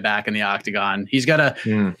Topuria back in the octagon. He's got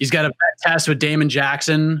a test with Damon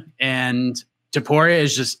Jackson, and Topuria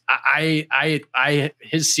is just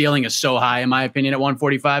his ceiling is so high in my opinion at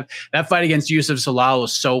 145. That fight against Yusuf Salal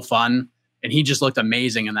was so fun, and he just looked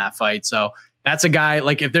amazing in that fight. So that's a guy,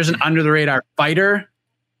 like, if there's an under the radar fighter,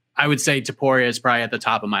 I would say Topuria is probably at the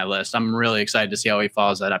top of my list. I'm really excited to see how he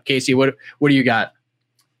follows that up. Casey, what do you got?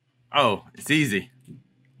 Oh, it's easy.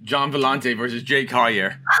 John Vellante versus Jake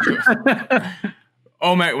Collier.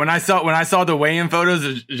 Oh man, when I saw the weigh-in photos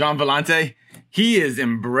of Jean Vellante, he is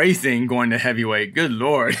embracing going to heavyweight. Good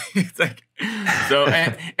Lord. It's like, so,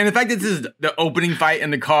 and the fact that this is the opening fight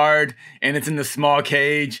in the card and it's in the small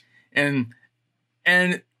cage, and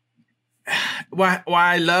why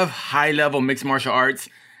I love high level mixed martial arts,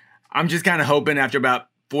 I'm just kind of hoping after about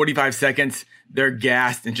 45 seconds, they're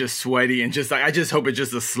gassed and just sweaty and just like, I just hope it's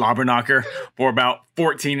just a slobber knocker for about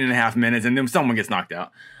 14 and a half minutes and then someone gets knocked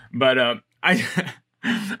out. But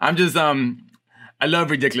I'm just, I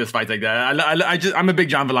love ridiculous fights like that. I'm a big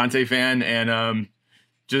John Vellante fan, and I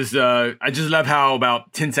just love how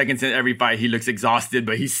about 10 seconds in every fight he looks exhausted,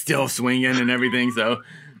 but he's still swinging and everything. So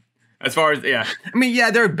as far as, there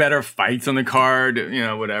are better fights on the card,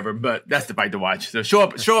 whatever, but that's the fight to watch. So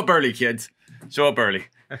show up early, kids. Show up early.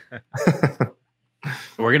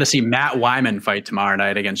 We're gonna see Matt Wyman fight tomorrow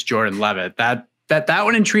night against Jordan Levitt. That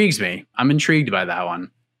one intrigues me. I'm intrigued by that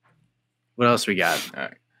one. What else we got? All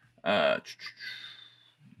right.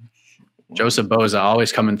 Joseph Boza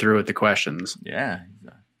always coming through with the questions. Yeah.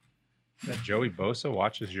 That Joey Bosa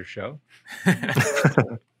watches your show?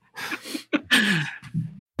 The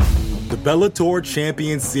Bellator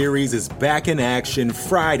Champion Series is back in action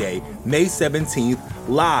Friday, May 17th,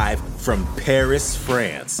 live from Paris,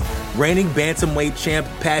 France. Reigning bantamweight champ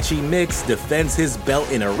Patchy Mix defends his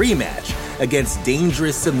belt in a rematch against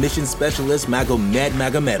dangerous submission specialist Magomed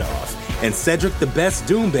Magomedov. And Cedric the Best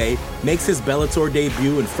Doumbé makes his Bellator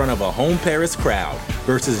debut in front of a home Paris crowd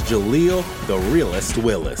versus Jaleel the Realist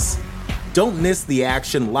Willis. Don't miss the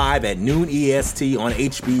action live at noon EST on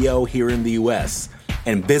HBO here in the US.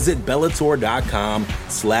 And visit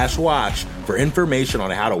Bellator.com/watch for information on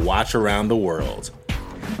how to watch around the world.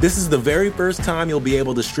 This is the very first time you'll be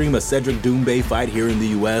able to stream a Cedric Doumbé fight here in the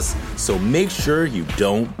US, so make sure you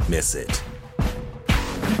don't miss it.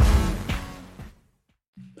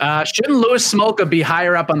 Shouldn't Louis Smolka be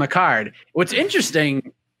higher up on the card? What's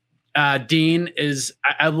interesting, Dean, is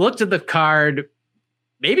I looked at the card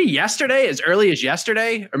maybe yesterday, as early as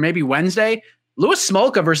yesterday, or maybe Wednesday. Louis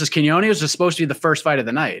Smolka versus Quinones was supposed to be the first fight of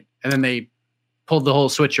the night, and then they pulled the whole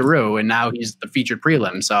switcheroo, and now he's the featured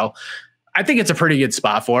prelim. So I think it's a pretty good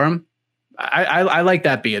spot for him. I like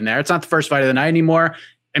that being there. It's not the first fight of the night anymore.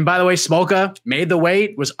 And by the way, Smolka made the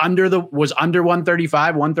weight, was under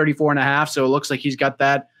 135, 134 and a half. So it looks like he's got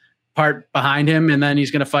that part behind him. And then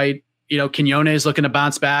he's going to fight, Quinones looking to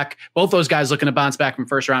bounce back. Both those guys looking to bounce back from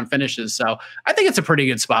first round finishes. So I think it's a pretty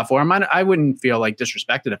good spot for him. I wouldn't feel like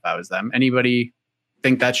disrespected if I was them. Anybody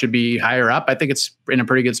think that should be higher up? I think it's in a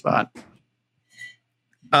pretty good spot.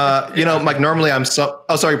 Mike, normally I'm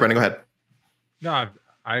sorry, Brendan, go ahead. No,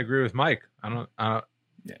 I agree with Mike. Yeah,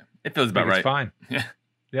 it feels about right. It's fine.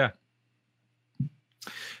 Yeah.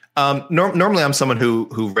 Normally I'm someone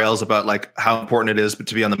who rails about like how important it is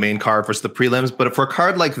to be on the main card versus the prelims. But for a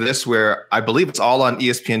card like this, where I believe it's all on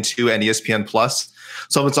ESPN2 and ESPN Plus,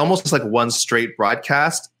 so it's almost just like one straight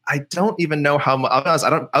broadcast. I don't even know how much. I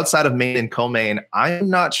don't, outside of main and co-main, I'm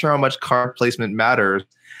not sure how much card placement matters.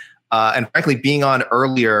 And frankly, being on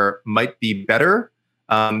earlier might be better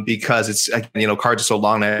because it's cards are so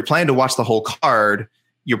long. Now, if you're planning to watch the whole card,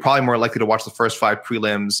 you're probably more likely to watch the first 5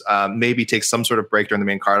 prelims, maybe take some sort of break during the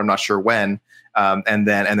main card. I'm not sure when, and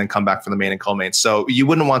then come back for the main and co-main. So you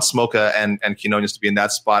wouldn't want Smoka and Quinones to be in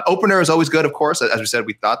that spot. Opener is always good, of course. As we said,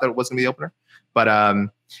 we thought that it was going to be the opener,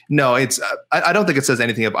 but no, it's I don't think it says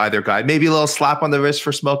anything of either guy. Maybe a little slap on the wrist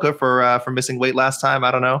for Smoka for missing weight last time.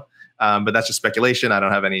 I don't know. But that's just speculation. I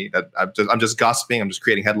don't have any. I'm just gossiping. I'm just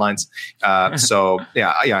creating headlines. So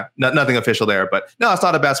yeah, nothing official there. But no, it's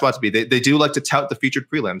not a bad spot to be. They do like to tout the featured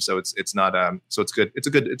prelim, so it's not. So it's good. It's a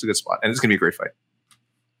good spot, and it's gonna be a great fight.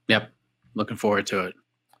 Yep, looking forward to it.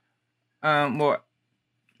 Well,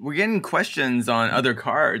 we're getting questions on other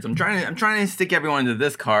cards. I'm trying to stick everyone to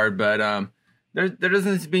this card, but there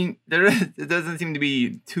doesn't seem to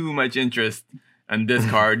be too much interest on this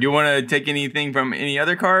card. Do you want to take anything from any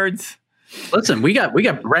other cards? Listen, we got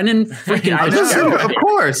Brendan freaking. Of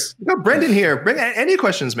course, we got Brendan here. Bring any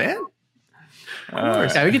questions, man.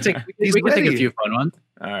 Yeah, we can take a few fun ones.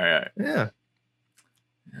 All right. Yeah.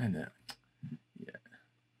 I know.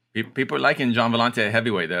 Yeah. People are liking John Vellante at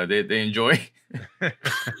heavyweight though. They enjoy.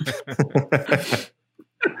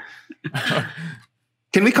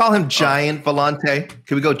 Can we call him Giant Vellante?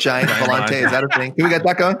 Can we go Giant Vellante? Is that a thing? Can we get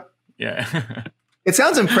that going? Yeah. It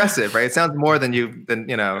sounds impressive, right? It sounds more than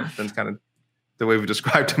kind of the way we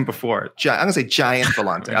described him before. I'm gonna say Giant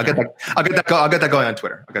Vellante. I'll get that going on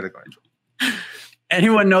Twitter.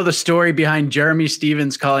 Anyone know the story behind Jeremy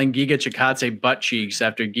Stevens calling Giga Chikadze butt cheeks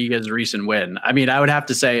after Giga's recent win? I mean, I would have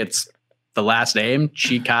to say it's the last name,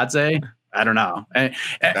 Chikadze. I don't know. I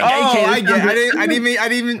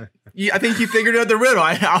didn't even. I think you figured out the riddle.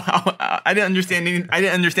 I didn't understand. I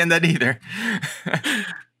didn't understand that either.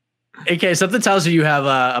 AK, something tells you have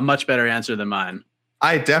a much better answer than mine.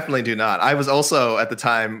 I definitely do not. I was also at the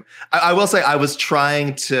time, I will say I was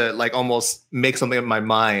trying to like almost make something in my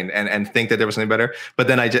mind and think that there was something better. But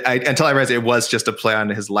then until I realized it was just a play on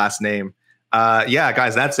his last name. Yeah,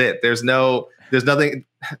 guys, that's it. There's nothing,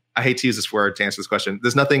 I hate to use this word to answer this question.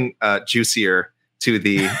 There's nothing juicier to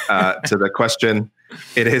the question.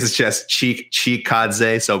 It is just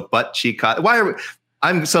Chikadze. So butt Chikadze.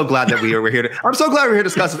 I'm so glad that we were here. I'm so glad we're here to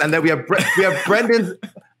discuss this, and that we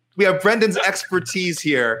have Brendan's expertise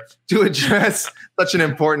here to address such an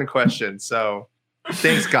important question. So,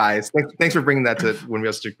 thanks, guys. Thanks for bringing that to when we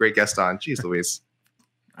have such a great guest on. Jeez, Louise.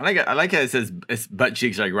 I like how it says it's butt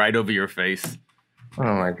cheeks like right over your face. Oh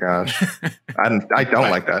my gosh, I don't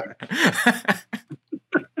like that.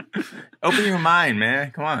 Open your mind, man.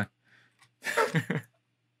 Come on.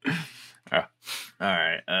 All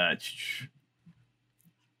right.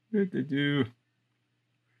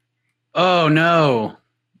 Oh no,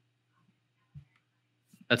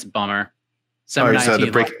 that's a bummer. So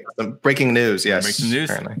the breaking news. Yes, breaking news.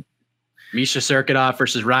 Apparently. Misha Cirkunov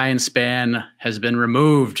versus Ryan Spann has been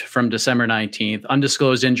removed from December 19th.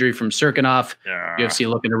 Undisclosed injury from Cirkunov. Yeah. UFC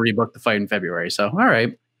looking to rebook the fight in February. So, all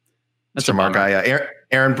right, that's from our guy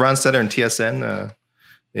Aaron Bronstetter and TSN.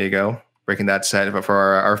 There you go, breaking that set for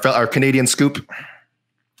our Canadian scoop.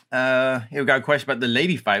 We got a question about the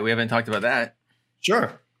lady fight. We haven't talked about that.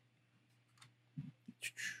 Sure.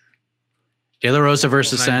 De La Rosa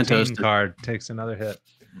versus Santos. Card takes another hit.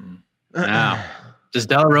 Now, does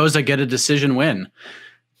De La Rosa get a decision win?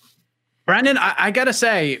 Brandon, I got to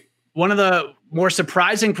say, one of the more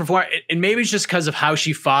surprising performance, and maybe it's just because of how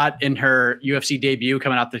she fought in her UFC debut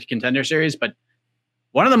coming out the Contender Series, but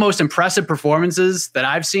one of the most impressive performances that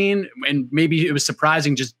I've seen, and maybe it was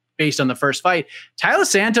surprising just based on the first fight, Taila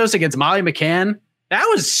Santos against Molly McCann, that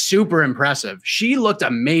was super impressive. She looked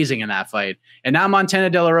amazing in that fight. And now Montana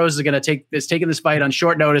De La Rosa is taking this fight on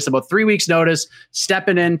short notice, about 3 weeks notice,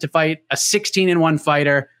 stepping in to fight a 16-1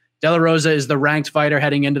 fighter. De La Rosa is the ranked fighter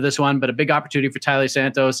heading into this one, but a big opportunity for Taila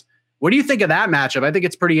Santos. What do you think of that matchup? I think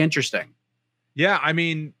it's pretty interesting. Yeah, I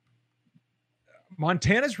mean,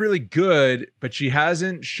 Montana's really good, but she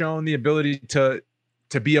hasn't shown the ability to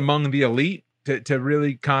be among the elite, to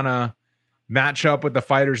really kind of match up with the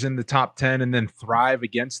fighters in the top 10 and then thrive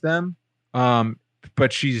against them.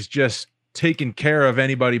 But she's just taken care of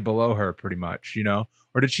anybody below her pretty much, you know?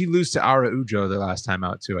 Or did she lose to Aura Ujo the last time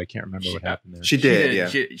out too? I can't remember what happened there. She did, yeah.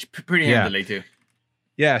 She pretty handily too.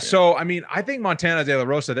 Yeah, so, I mean, I think Montana De La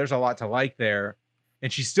Rosa, there's a lot to like there.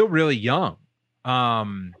 And she's still really young.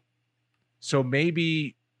 So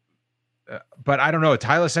maybe, but I don't know.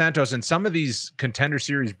 Taila Santos and some of these Contender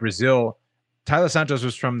Series Brazil, Taila Santos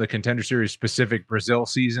was from the Contender Series specific Brazil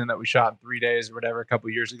season that we shot in 3 days or whatever a couple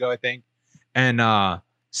of years ago, I think. And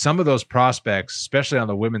some of those prospects, especially on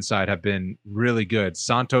the women's side, have been really good.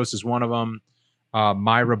 Santos is one of them.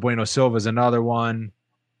 Mayra Bueno Silva is another one.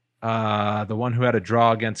 The one who had a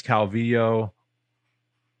draw against Calvillo.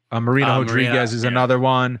 Marina Rodriguez is another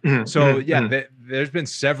one. So there's been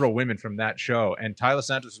several women from that show, and Tyler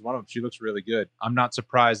Santos is one of them. She looks really good. I'm not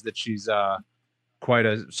surprised that she's quite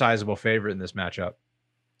a sizable favorite in this matchup.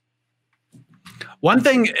 One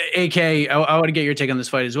thing, AK, I want to get your take on this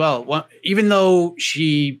fight as well. Even though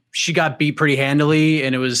she got beat pretty handily,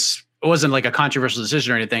 and it wasn't like a controversial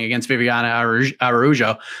decision or anything against Viviana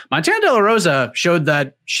Araújo, Montana De La Rosa showed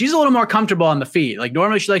that she's a little more comfortable on the feet. Like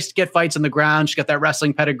normally she likes to get fights on the ground. She's got that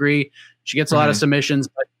wrestling pedigree. She gets a lot of submissions,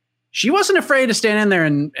 but she wasn't afraid to stand in there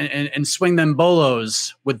and swing them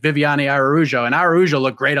bolos with Viviana Araújo. And Araújo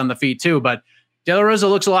looked great on the feet too, but De La Rosa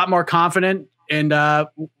looks a lot more confident and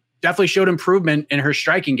definitely showed improvement in her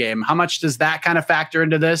striking game. How much does that kind of factor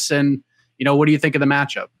into this? And, what do you think of the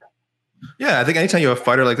matchup? Yeah, I think anytime you have a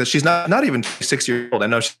fighter like this, she's not even 6 years old. I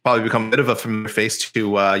know she's probably become a bit of a familiar face to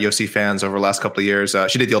UFC fans over the last couple of years.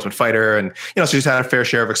 She did The Ultimate Fighter, and she's had a fair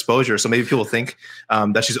share of exposure. So maybe people think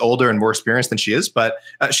that she's older and more experienced than she is, but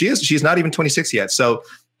she's not even 26 yet. So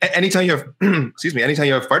anytime you have, anytime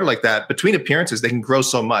you have a fighter like that, between appearances, they can grow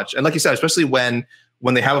so much. And like you said, especially when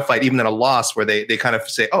they have a fight, even in a loss, where they kind of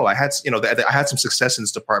say, "Oh, I had some success in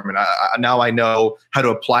this department. Now I know how to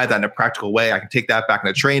apply that in a practical way. I can take that back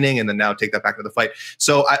into training, and then now take that back into the fight."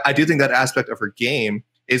 So I do think that aspect of her game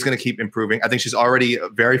is going to keep improving. I think she's already a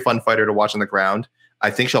very fun fighter to watch on the ground. I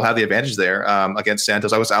think she'll have the advantage there against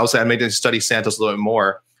Santos. I made to study Santos a little bit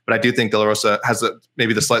more, but I do think De La Rosa has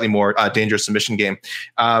maybe the slightly more dangerous submission game.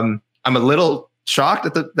 I'm a little shocked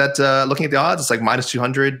at that looking at the odds, it's like minus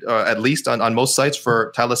 200 at least on most sites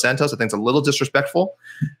for Tyler Santos. I think it's a little disrespectful.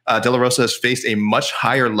 De La Rosa has faced a much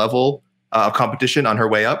higher level of competition on her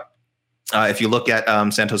way up. If you look at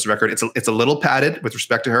Santos' record, it's a little padded with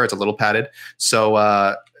respect to her. It's a little padded.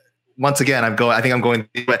 So once again, I think I'm going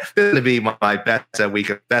to be my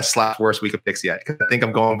best/worst week of picks yet. I think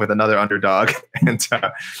I'm going with another underdog, and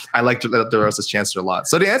I like De La Rosa's chances a lot.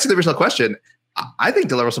 So to answer the original question, I think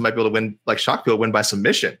De La Rosa might be able to win, like shock people, win by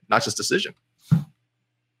submission, not just decision.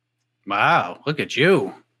 Wow, look at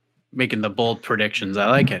you making the bold predictions. I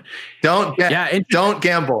like it. Don't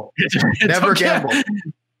gamble. Never gamble.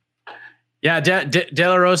 Yeah, De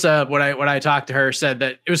La Rosa, when I talked to her, said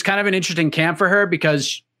that it was kind of an interesting camp for her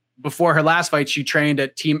because before her last fight, she trained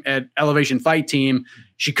at Elevation Fight Team.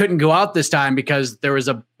 She couldn't go out this time because there was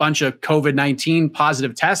a bunch of COVID-19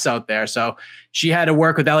 positive tests out there. So she had to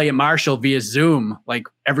work with Elliot Marshall via Zoom. Like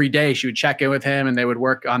every day she would check in with him and they would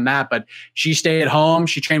work on that. But she stayed at home.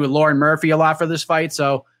 She trained with Lauren Murphy a lot for this fight.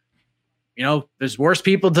 So, there's worse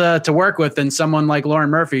people to work with than someone like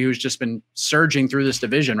Lauren Murphy, who's just been surging through this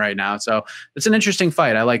division right now. So it's an interesting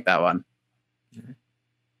fight. I like that one.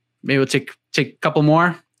 Maybe we'll take a couple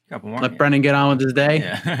more. Let Brendan get on with his day.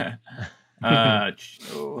 Yeah.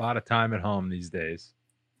 A lot of time at home these days.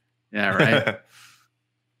 Yeah, right.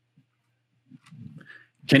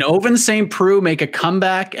 Can Ovince St. Preux make a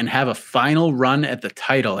comeback and have a final run at the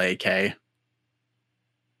title, AK?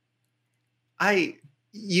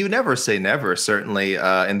 You never say never, certainly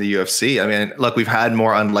in the UFC. I mean, look, we've had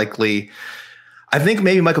more unlikely. I think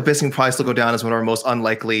maybe Michael Bisping probably still go down as one of our most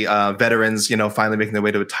unlikely veterans, finally making their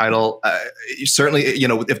way to a title. Certainly,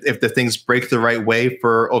 if the things break the right way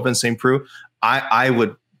for Ovince St. Preux, I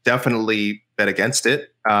would definitely bet against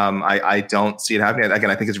it. I don't see it happening.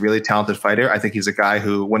 Again, I think he's a really talented fighter. I think he's a guy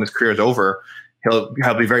who, when his career is over, he'll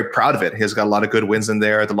be very proud of it. He's got a lot of good wins in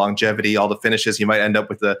there, the longevity, all the finishes. He might end up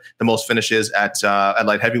with the most finishes at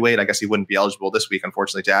light heavyweight. I guess he wouldn't be eligible this week,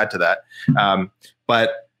 unfortunately, to add to that.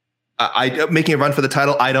 But making a run for the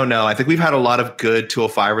title, I don't know. I think we've had a lot of good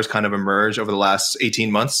 205ers kind of emerge over the last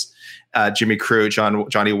 18 months. Jimmy Crew,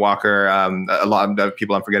 Johnny Walker, a lot of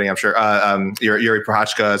people I'm forgetting, I'm sure. Yuri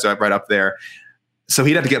Prochazka is right up there. So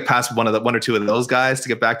he'd have to get past one or two of those guys to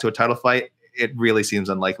get back to a title fight. It really seems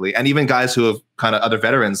unlikely. And even guys who have kind of other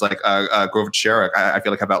veterans like Grover Teixeira, I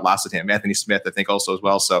feel like have outlasted him. Anthony Smith, I think also as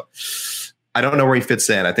well. So I don't know where he fits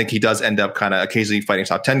in. I think he does end up kind of occasionally fighting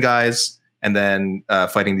top 10 guys and then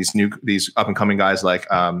fighting these up and coming guys like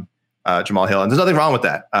Jamal Hill. And there's nothing wrong with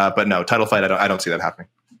that. But no, title fight, I don't see that happening.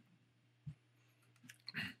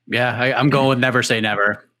 Yeah, I'm going with never say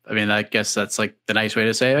never. I mean, I guess that's like the nice way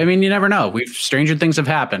to say it. I mean, you never know. Stranger things have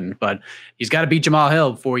happened, but he's got to beat Jamal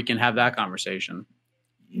Hill before we can have that conversation.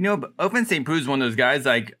 But Ovince St. Preux is one of those guys.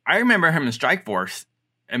 Like I remember him in Strikeforce.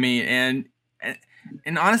 I mean,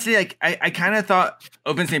 and honestly, like I kind of thought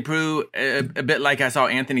Ovince St. Preux a bit like I saw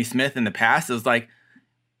Anthony Smith in the past. It was like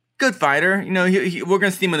good fighter. We're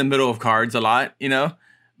gonna see him in the middle of cards a lot.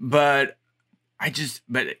 But he's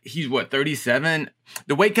 37.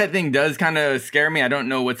 The weight cut thing does kind of scare me. I don't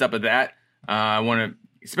know what's up with that. I want to,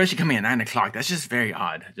 especially coming at 9 o'clock. That's just very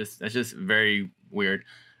odd. That's just very weird.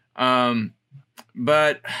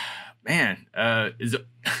 But man,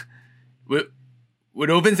 would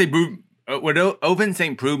Open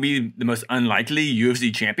St. Preux be the most unlikely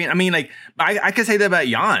UFC champion? I mean, like I could say that about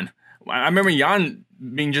Jan. I remember Jan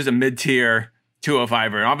being just a mid-tier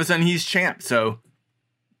 205er, and all of a sudden he's champ. So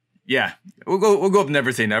yeah, we'll go up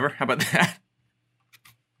never say never. How about that?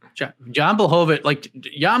 Jan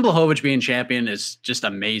Blachowicz being champion is just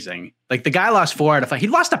amazing. Like the guy lost 4 out of 5. He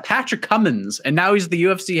lost to Patrick Cummins, and now he's the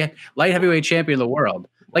UFC light heavyweight champion of the world.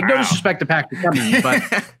 Like no disrespect to Patrick Cummins,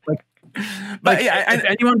 but if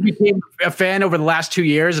anyone became a fan over the last 2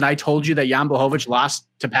 years, and I told you that Jan Blachowicz lost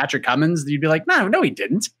to Patrick Cummins, you'd be like, no, he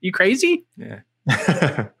didn't. You crazy? Yeah.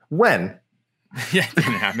 When? Yeah, it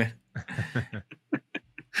didn't happen.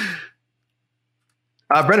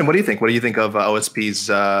 Brendan, what do you think? What do you think of OSP's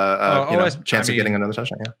chance of getting another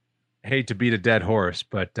touchdown? Yeah. Hate to beat a dead horse,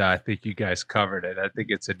 but I think you guys covered it. I think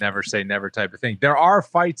it's a never say never type of thing. There are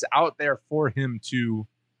fights out there for him to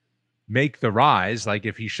make the rise. Like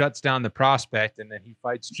if he shuts down the prospect and then he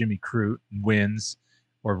fights Jimmy Crute and wins,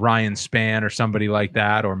 or Ryan Spann or somebody like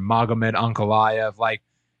that, or Magomed Ankalaev. Like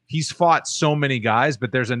he's fought so many guys,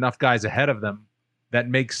 but there's enough guys ahead of them that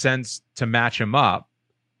makes sense to match him up.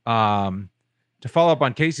 To follow up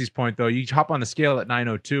on Casey's point, though, you hop on the scale at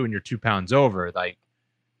 902 and you're 2 pounds over. Like,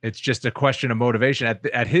 it's just a question of motivation.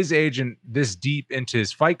 At his age and this deep into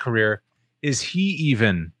his fight career, is he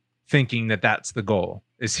even thinking that that's the goal?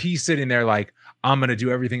 Is he sitting there like, I'm going to do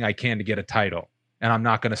everything I can to get a title, and I'm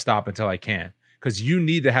not going to stop until I can? Because you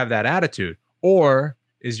need to have that attitude. Or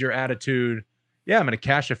is your attitude, yeah, I'm going to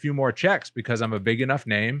cash a few more checks because I'm a big enough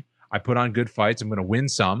name. I put on good fights. I'm going to win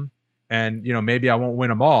some. And, maybe I won't win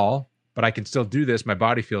them all, but I can still do this. My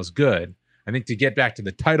body feels good. I think to get back to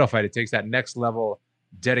the title fight, it takes that next level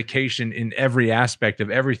dedication in every aspect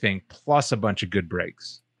of everything, plus a bunch of good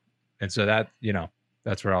breaks. And so that,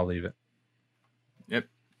 that's where I'll leave it. Yep.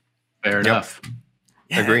 Fair enough.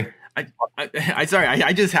 Yeah. Agree.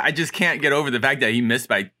 I just can't get over the fact that he missed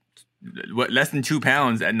by less than 2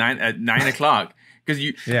 pounds at 9 o'clock. Because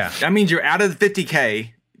that means you're out of the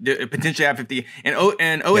 50K, potentially out of 50. And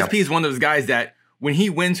OSP is one of those guys that when he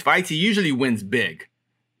wins fights, he usually wins big.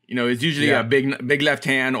 It's usually a big left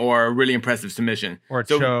hand or a really impressive submission. Or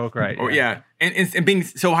choke, right. Or And being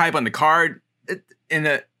so high up on the card,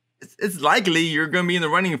 it's likely you're going to be in the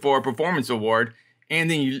running for a performance award. And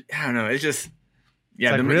then I don't know, it's just...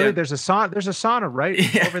 Yeah, like, really? There's a sauna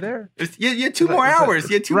right over there. You had 2 more hours.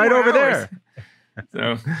 You had 2 right more over hours.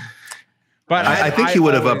 there. So, but I think he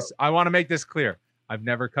would have. I want to make this clear. I've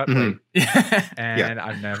never cut weight, and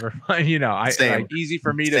I've never. Easy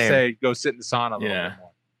for me to say go sit in the sauna a little bit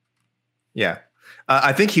more. Yeah.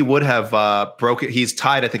 I think he would have broke it. He's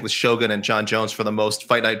tied, I think, with Shogun and John Jones for the most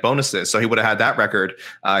fight night bonuses. So he would have had that record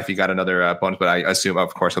if he got another bonus. But I assume,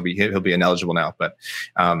 of course, he'll be ineligible now. But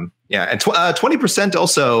and 20%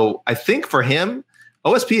 also, I think for him,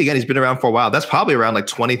 OSP again, he's been around for a while. That's probably around like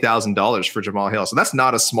 $20,000 for Jamal Hill. So that's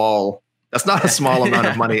not a small amount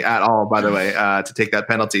of money at all, by the way, to take that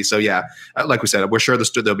penalty. So like we said, we're sure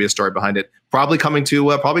there'll be a story behind it. Probably coming to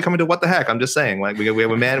What the Heck. I'm just saying, like we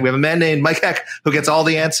have a man named Mike Heck who gets all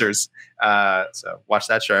the answers. So watch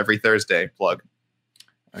that show every Thursday. Plug.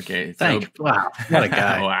 Okay. Wow, what a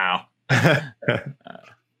guy! Wow.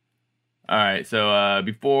 All right. So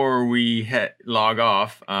before we log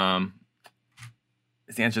off,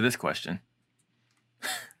 let's answer this question.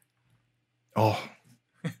 Oh.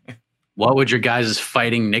 What would your guys'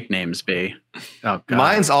 fighting nicknames be? Oh, God.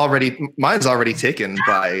 Mine's already taken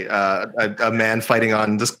by a man fighting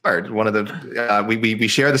on this card. One of the we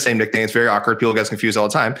share the same nicknames. Very awkward. People get confused all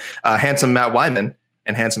the time. Handsome Matt Wyman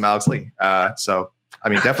and Handsome Alex Lee. So I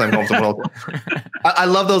mean, definitely I'm going with I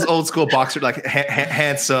love those old school boxer, like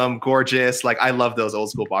handsome, gorgeous. Like I love those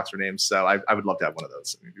old school boxer names. So I would love to have one of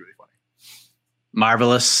those. It'd be really funny.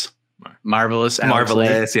 Marvelous.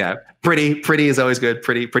 Yeah. Pretty is always good.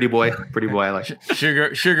 Pretty boy. I like it.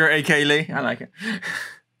 Sugar, AK Lee. I like it.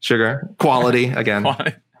 Sugar. Quality again.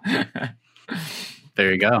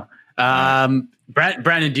 There you go.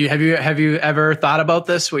 Brandon, have you ever thought about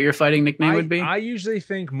this? What your fighting nickname would be? I usually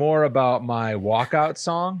think more about my walkout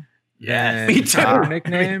song. Yeah, me too.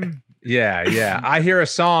 Nickname. Yeah. I hear a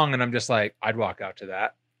song and I'm just like, I'd walk out to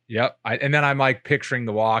that. Yep. And then I'm like picturing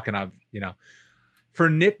the walk, and I'm for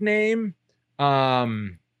nickname,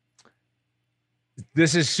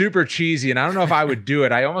 this is super cheesy, and I don't know if I would do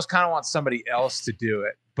it. I almost kind of want somebody else to do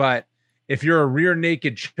it, but if you're a rear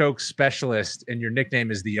naked choke specialist and your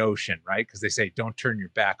nickname is the Ocean, right? Because they say don't turn your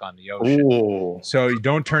back on the ocean. Ooh. So you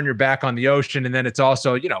don't turn your back on the ocean, and then it's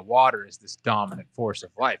also, water is this dominant force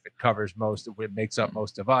of life. It covers it makes up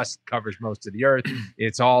most of us, covers most of the earth.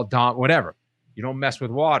 It's all whatever. You don't mess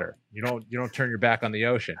with water. You don't turn your back on the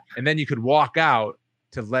ocean. And then you could walk out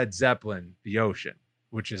to Led Zeppelin, The Ocean,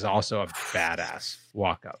 which is also a badass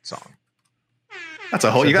walkout song. That's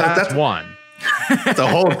a whole. So that's one. That's a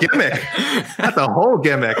whole gimmick. That's a whole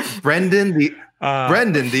gimmick. Brendan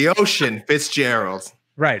the Ocean Fitzgerald.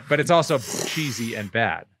 Right, but it's also cheesy and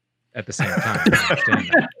bad at the same time.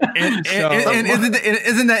 I understand that. And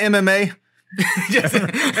isn't that MMA?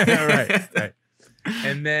 Right.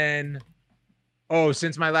 And then,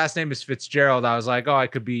 since my last name is Fitzgerald, I was like, I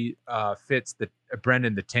could be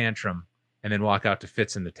Brendan the Tantrum, and then walk out to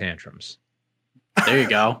Fitz and the Tantrums. There you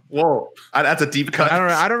go. Whoa, that's a deep cut.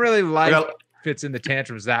 I don't really like Fitz in the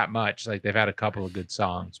Tantrums that much. Like, they've had a couple of good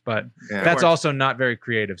songs, but that's also not very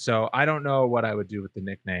creative. So I don't know what I would do with the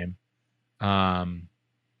nickname. That's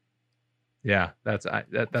what I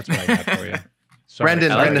got for you. Sorry, Brendan,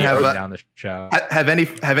 down the show. Have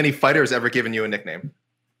any fighters ever given you a nickname?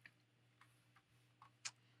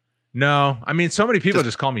 No, I mean, so many people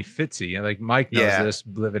just call me Fitzy. Like, Mike knows this.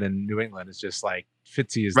 Living in New England, it's just like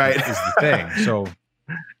Fitzy is the thing. So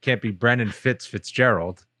can't be Brendan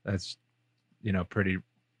Fitzgerald. That's pretty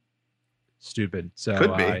stupid. So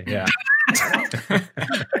could be. Yeah.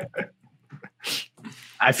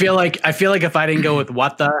 I feel like if I didn't go with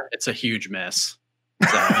what the, it's a huge miss.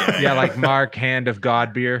 So, like Mark Hand of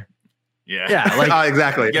God beer. Yeah, like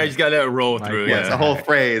exactly. Yeah, you just gotta roll through. It's a whole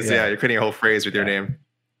phrase. Yeah, you're creating a whole phrase with your name.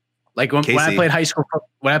 Like when I played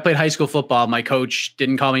high school football, my coach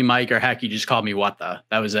didn't call me Mike or heck, he just called me what the.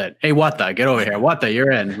 That was it. Hey, what the? Get over here. What the? You're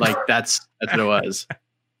in. Like that's what it was.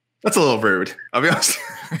 That's a little rude. I'll be honest.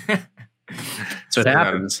 So it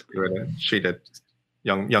happens. Treated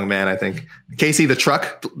young man, I think. Casey the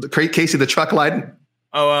truck line.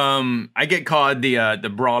 I get called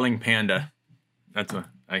the brawling panda. That's what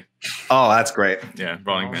I. Oh, that's great. Yeah,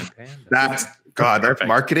 brawling panda. That's that's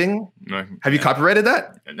marketing. Have you copyrighted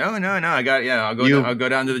that? No. I got I'll go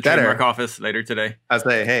down to the trademark office later today. I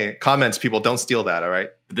say, hey, comments, people, don't steal that. All right.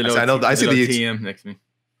 I see the TM next to me.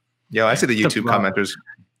 Yeah, I see the YouTube commenters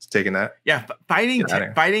taking that. Yeah,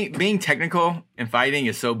 fighting, being technical and fighting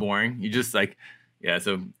is so boring. You just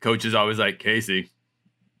so coach is always like, Casey,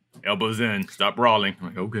 elbows in, stop brawling. I'm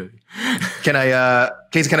like, okay.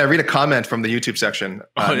 Casey, can I read a comment from the YouTube section?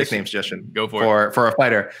 Nickname suggestion. Go for it. For a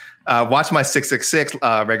fighter. Watch My 666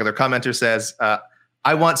 regular commenter says,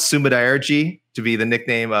 I want Sumidaerji to be the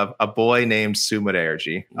nickname of a boy named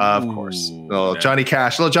Sumidaerji. Of course. Little Johnny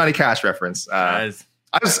Cash reference. I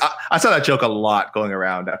saw that joke a lot going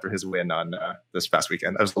around after his win on this past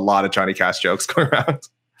weekend. There was a lot of Johnny Cash jokes going around.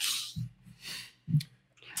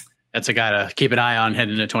 That's a guy to keep an eye on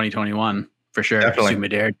heading into 2021 for sure.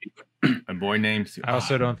 Definitely. A boy named. I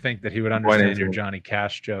also don't think that he would understand your Johnny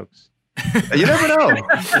Cash jokes. You never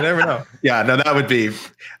know. Yeah, no, that would be.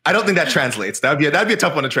 I don't think that translates. That'd be a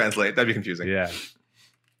tough one to translate. That'd be confusing. Yeah.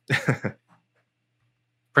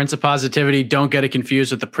 Prince of Positivity. Don't get it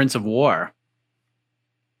confused with the Prince of War.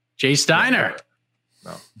 Jay Steiner.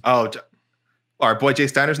 No. Oh, our boy Jay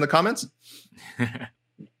Steiner's in the comments.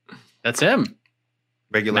 That's him.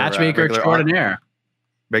 Regular matchmaker extraordinaire.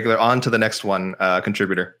 Regular on to the next one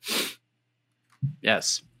contributor.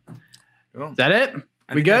 Yes. Cool. Is that it?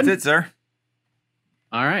 We good? That's it, sir.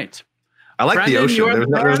 All right. I like Brendan, the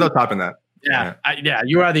ocean. There was no topping that. Yeah.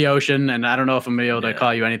 You are the ocean, and I don't know if I'm gonna be able to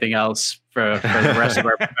call you anything else for the rest of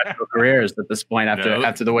our professional careers at this point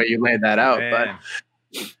after the way you laid that out. Man.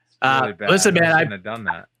 But really listen, man, I shouldn't have done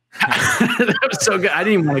that. That was so good. I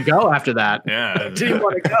didn't even want to go after that. Yeah. I didn't even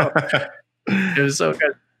want to go. It was so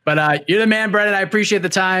good. But you're the man, Brendan. I appreciate the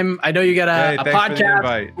time. I know you got a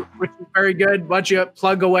podcast, which is very good. Why don't you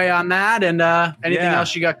plug away on that and anything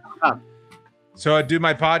else you got coming up? So I do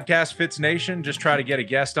my podcast, Fitz Nation. Just try to get a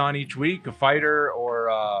guest on each week, a fighter or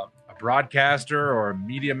a broadcaster or a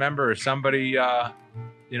media member or somebody,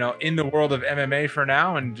 in the world of MMA for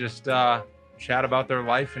now, and just chat about their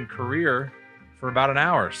life and career for about an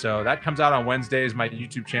hour. So that comes out on Wednesdays. My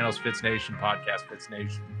YouTube channel is Fitz Nation, podcast Fitz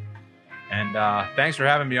Nation. And thanks for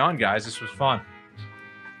having me on, guys. This was fun.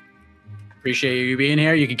 Appreciate you being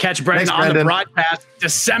here. You can catch Brendan the broadcast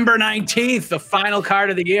December 19th, the final card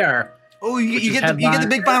of the year. Oh, you get the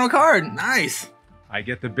big final card. Nice. I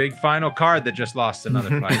get the big final card that just lost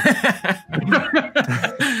another fight.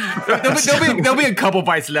 there'll be a couple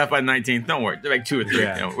fights left by the 19th. Don't worry. They're like 2 or 3.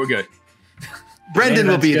 Yeah. We're good. Brendan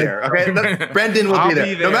will be there. Okay, Brendan will be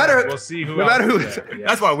there. No matter, we'll see who. No matter who. Yeah.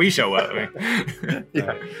 That's why we show up.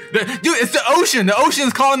 Yeah. Dude, it's the ocean. The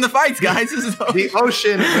ocean's calling the fights, guys. This is The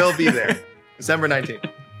ocean will be there, December 19th.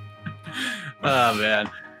 Oh man.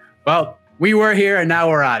 Well, we were here and now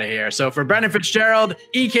we're out of here. So for Brendan Fitzgerald,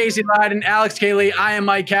 E. Casey Leiden, Alex Cayley, I am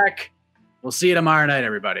Mike Heck. We'll see you tomorrow night,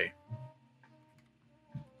 everybody.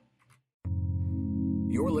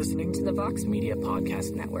 You're listening to the Vox Media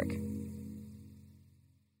Podcast Network.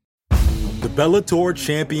 The Bellator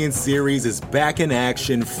Champion Series is back in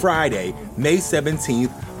action Friday, May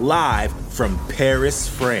 17th, live from Paris,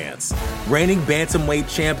 France. Reigning bantamweight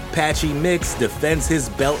champ Patchy Mix defends his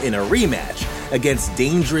belt in a rematch against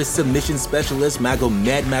dangerous submission specialist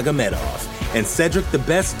Magomed Magomedov. And Cedric the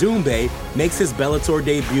Best Doumbé makes his Bellator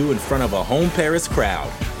debut in front of a home Paris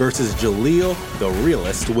crowd versus Jaleel the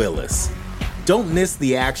Realist Willis. Don't miss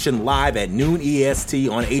the action live at noon EST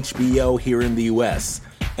on HBO here in the US.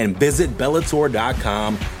 And visit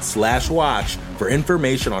Bellator.com/watch for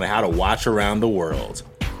information on how to watch around the world.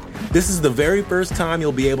 This is the very first time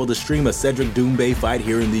you'll be able to stream a Cedric Doumbé fight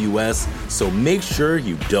here in the US, so make sure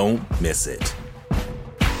you don't miss it.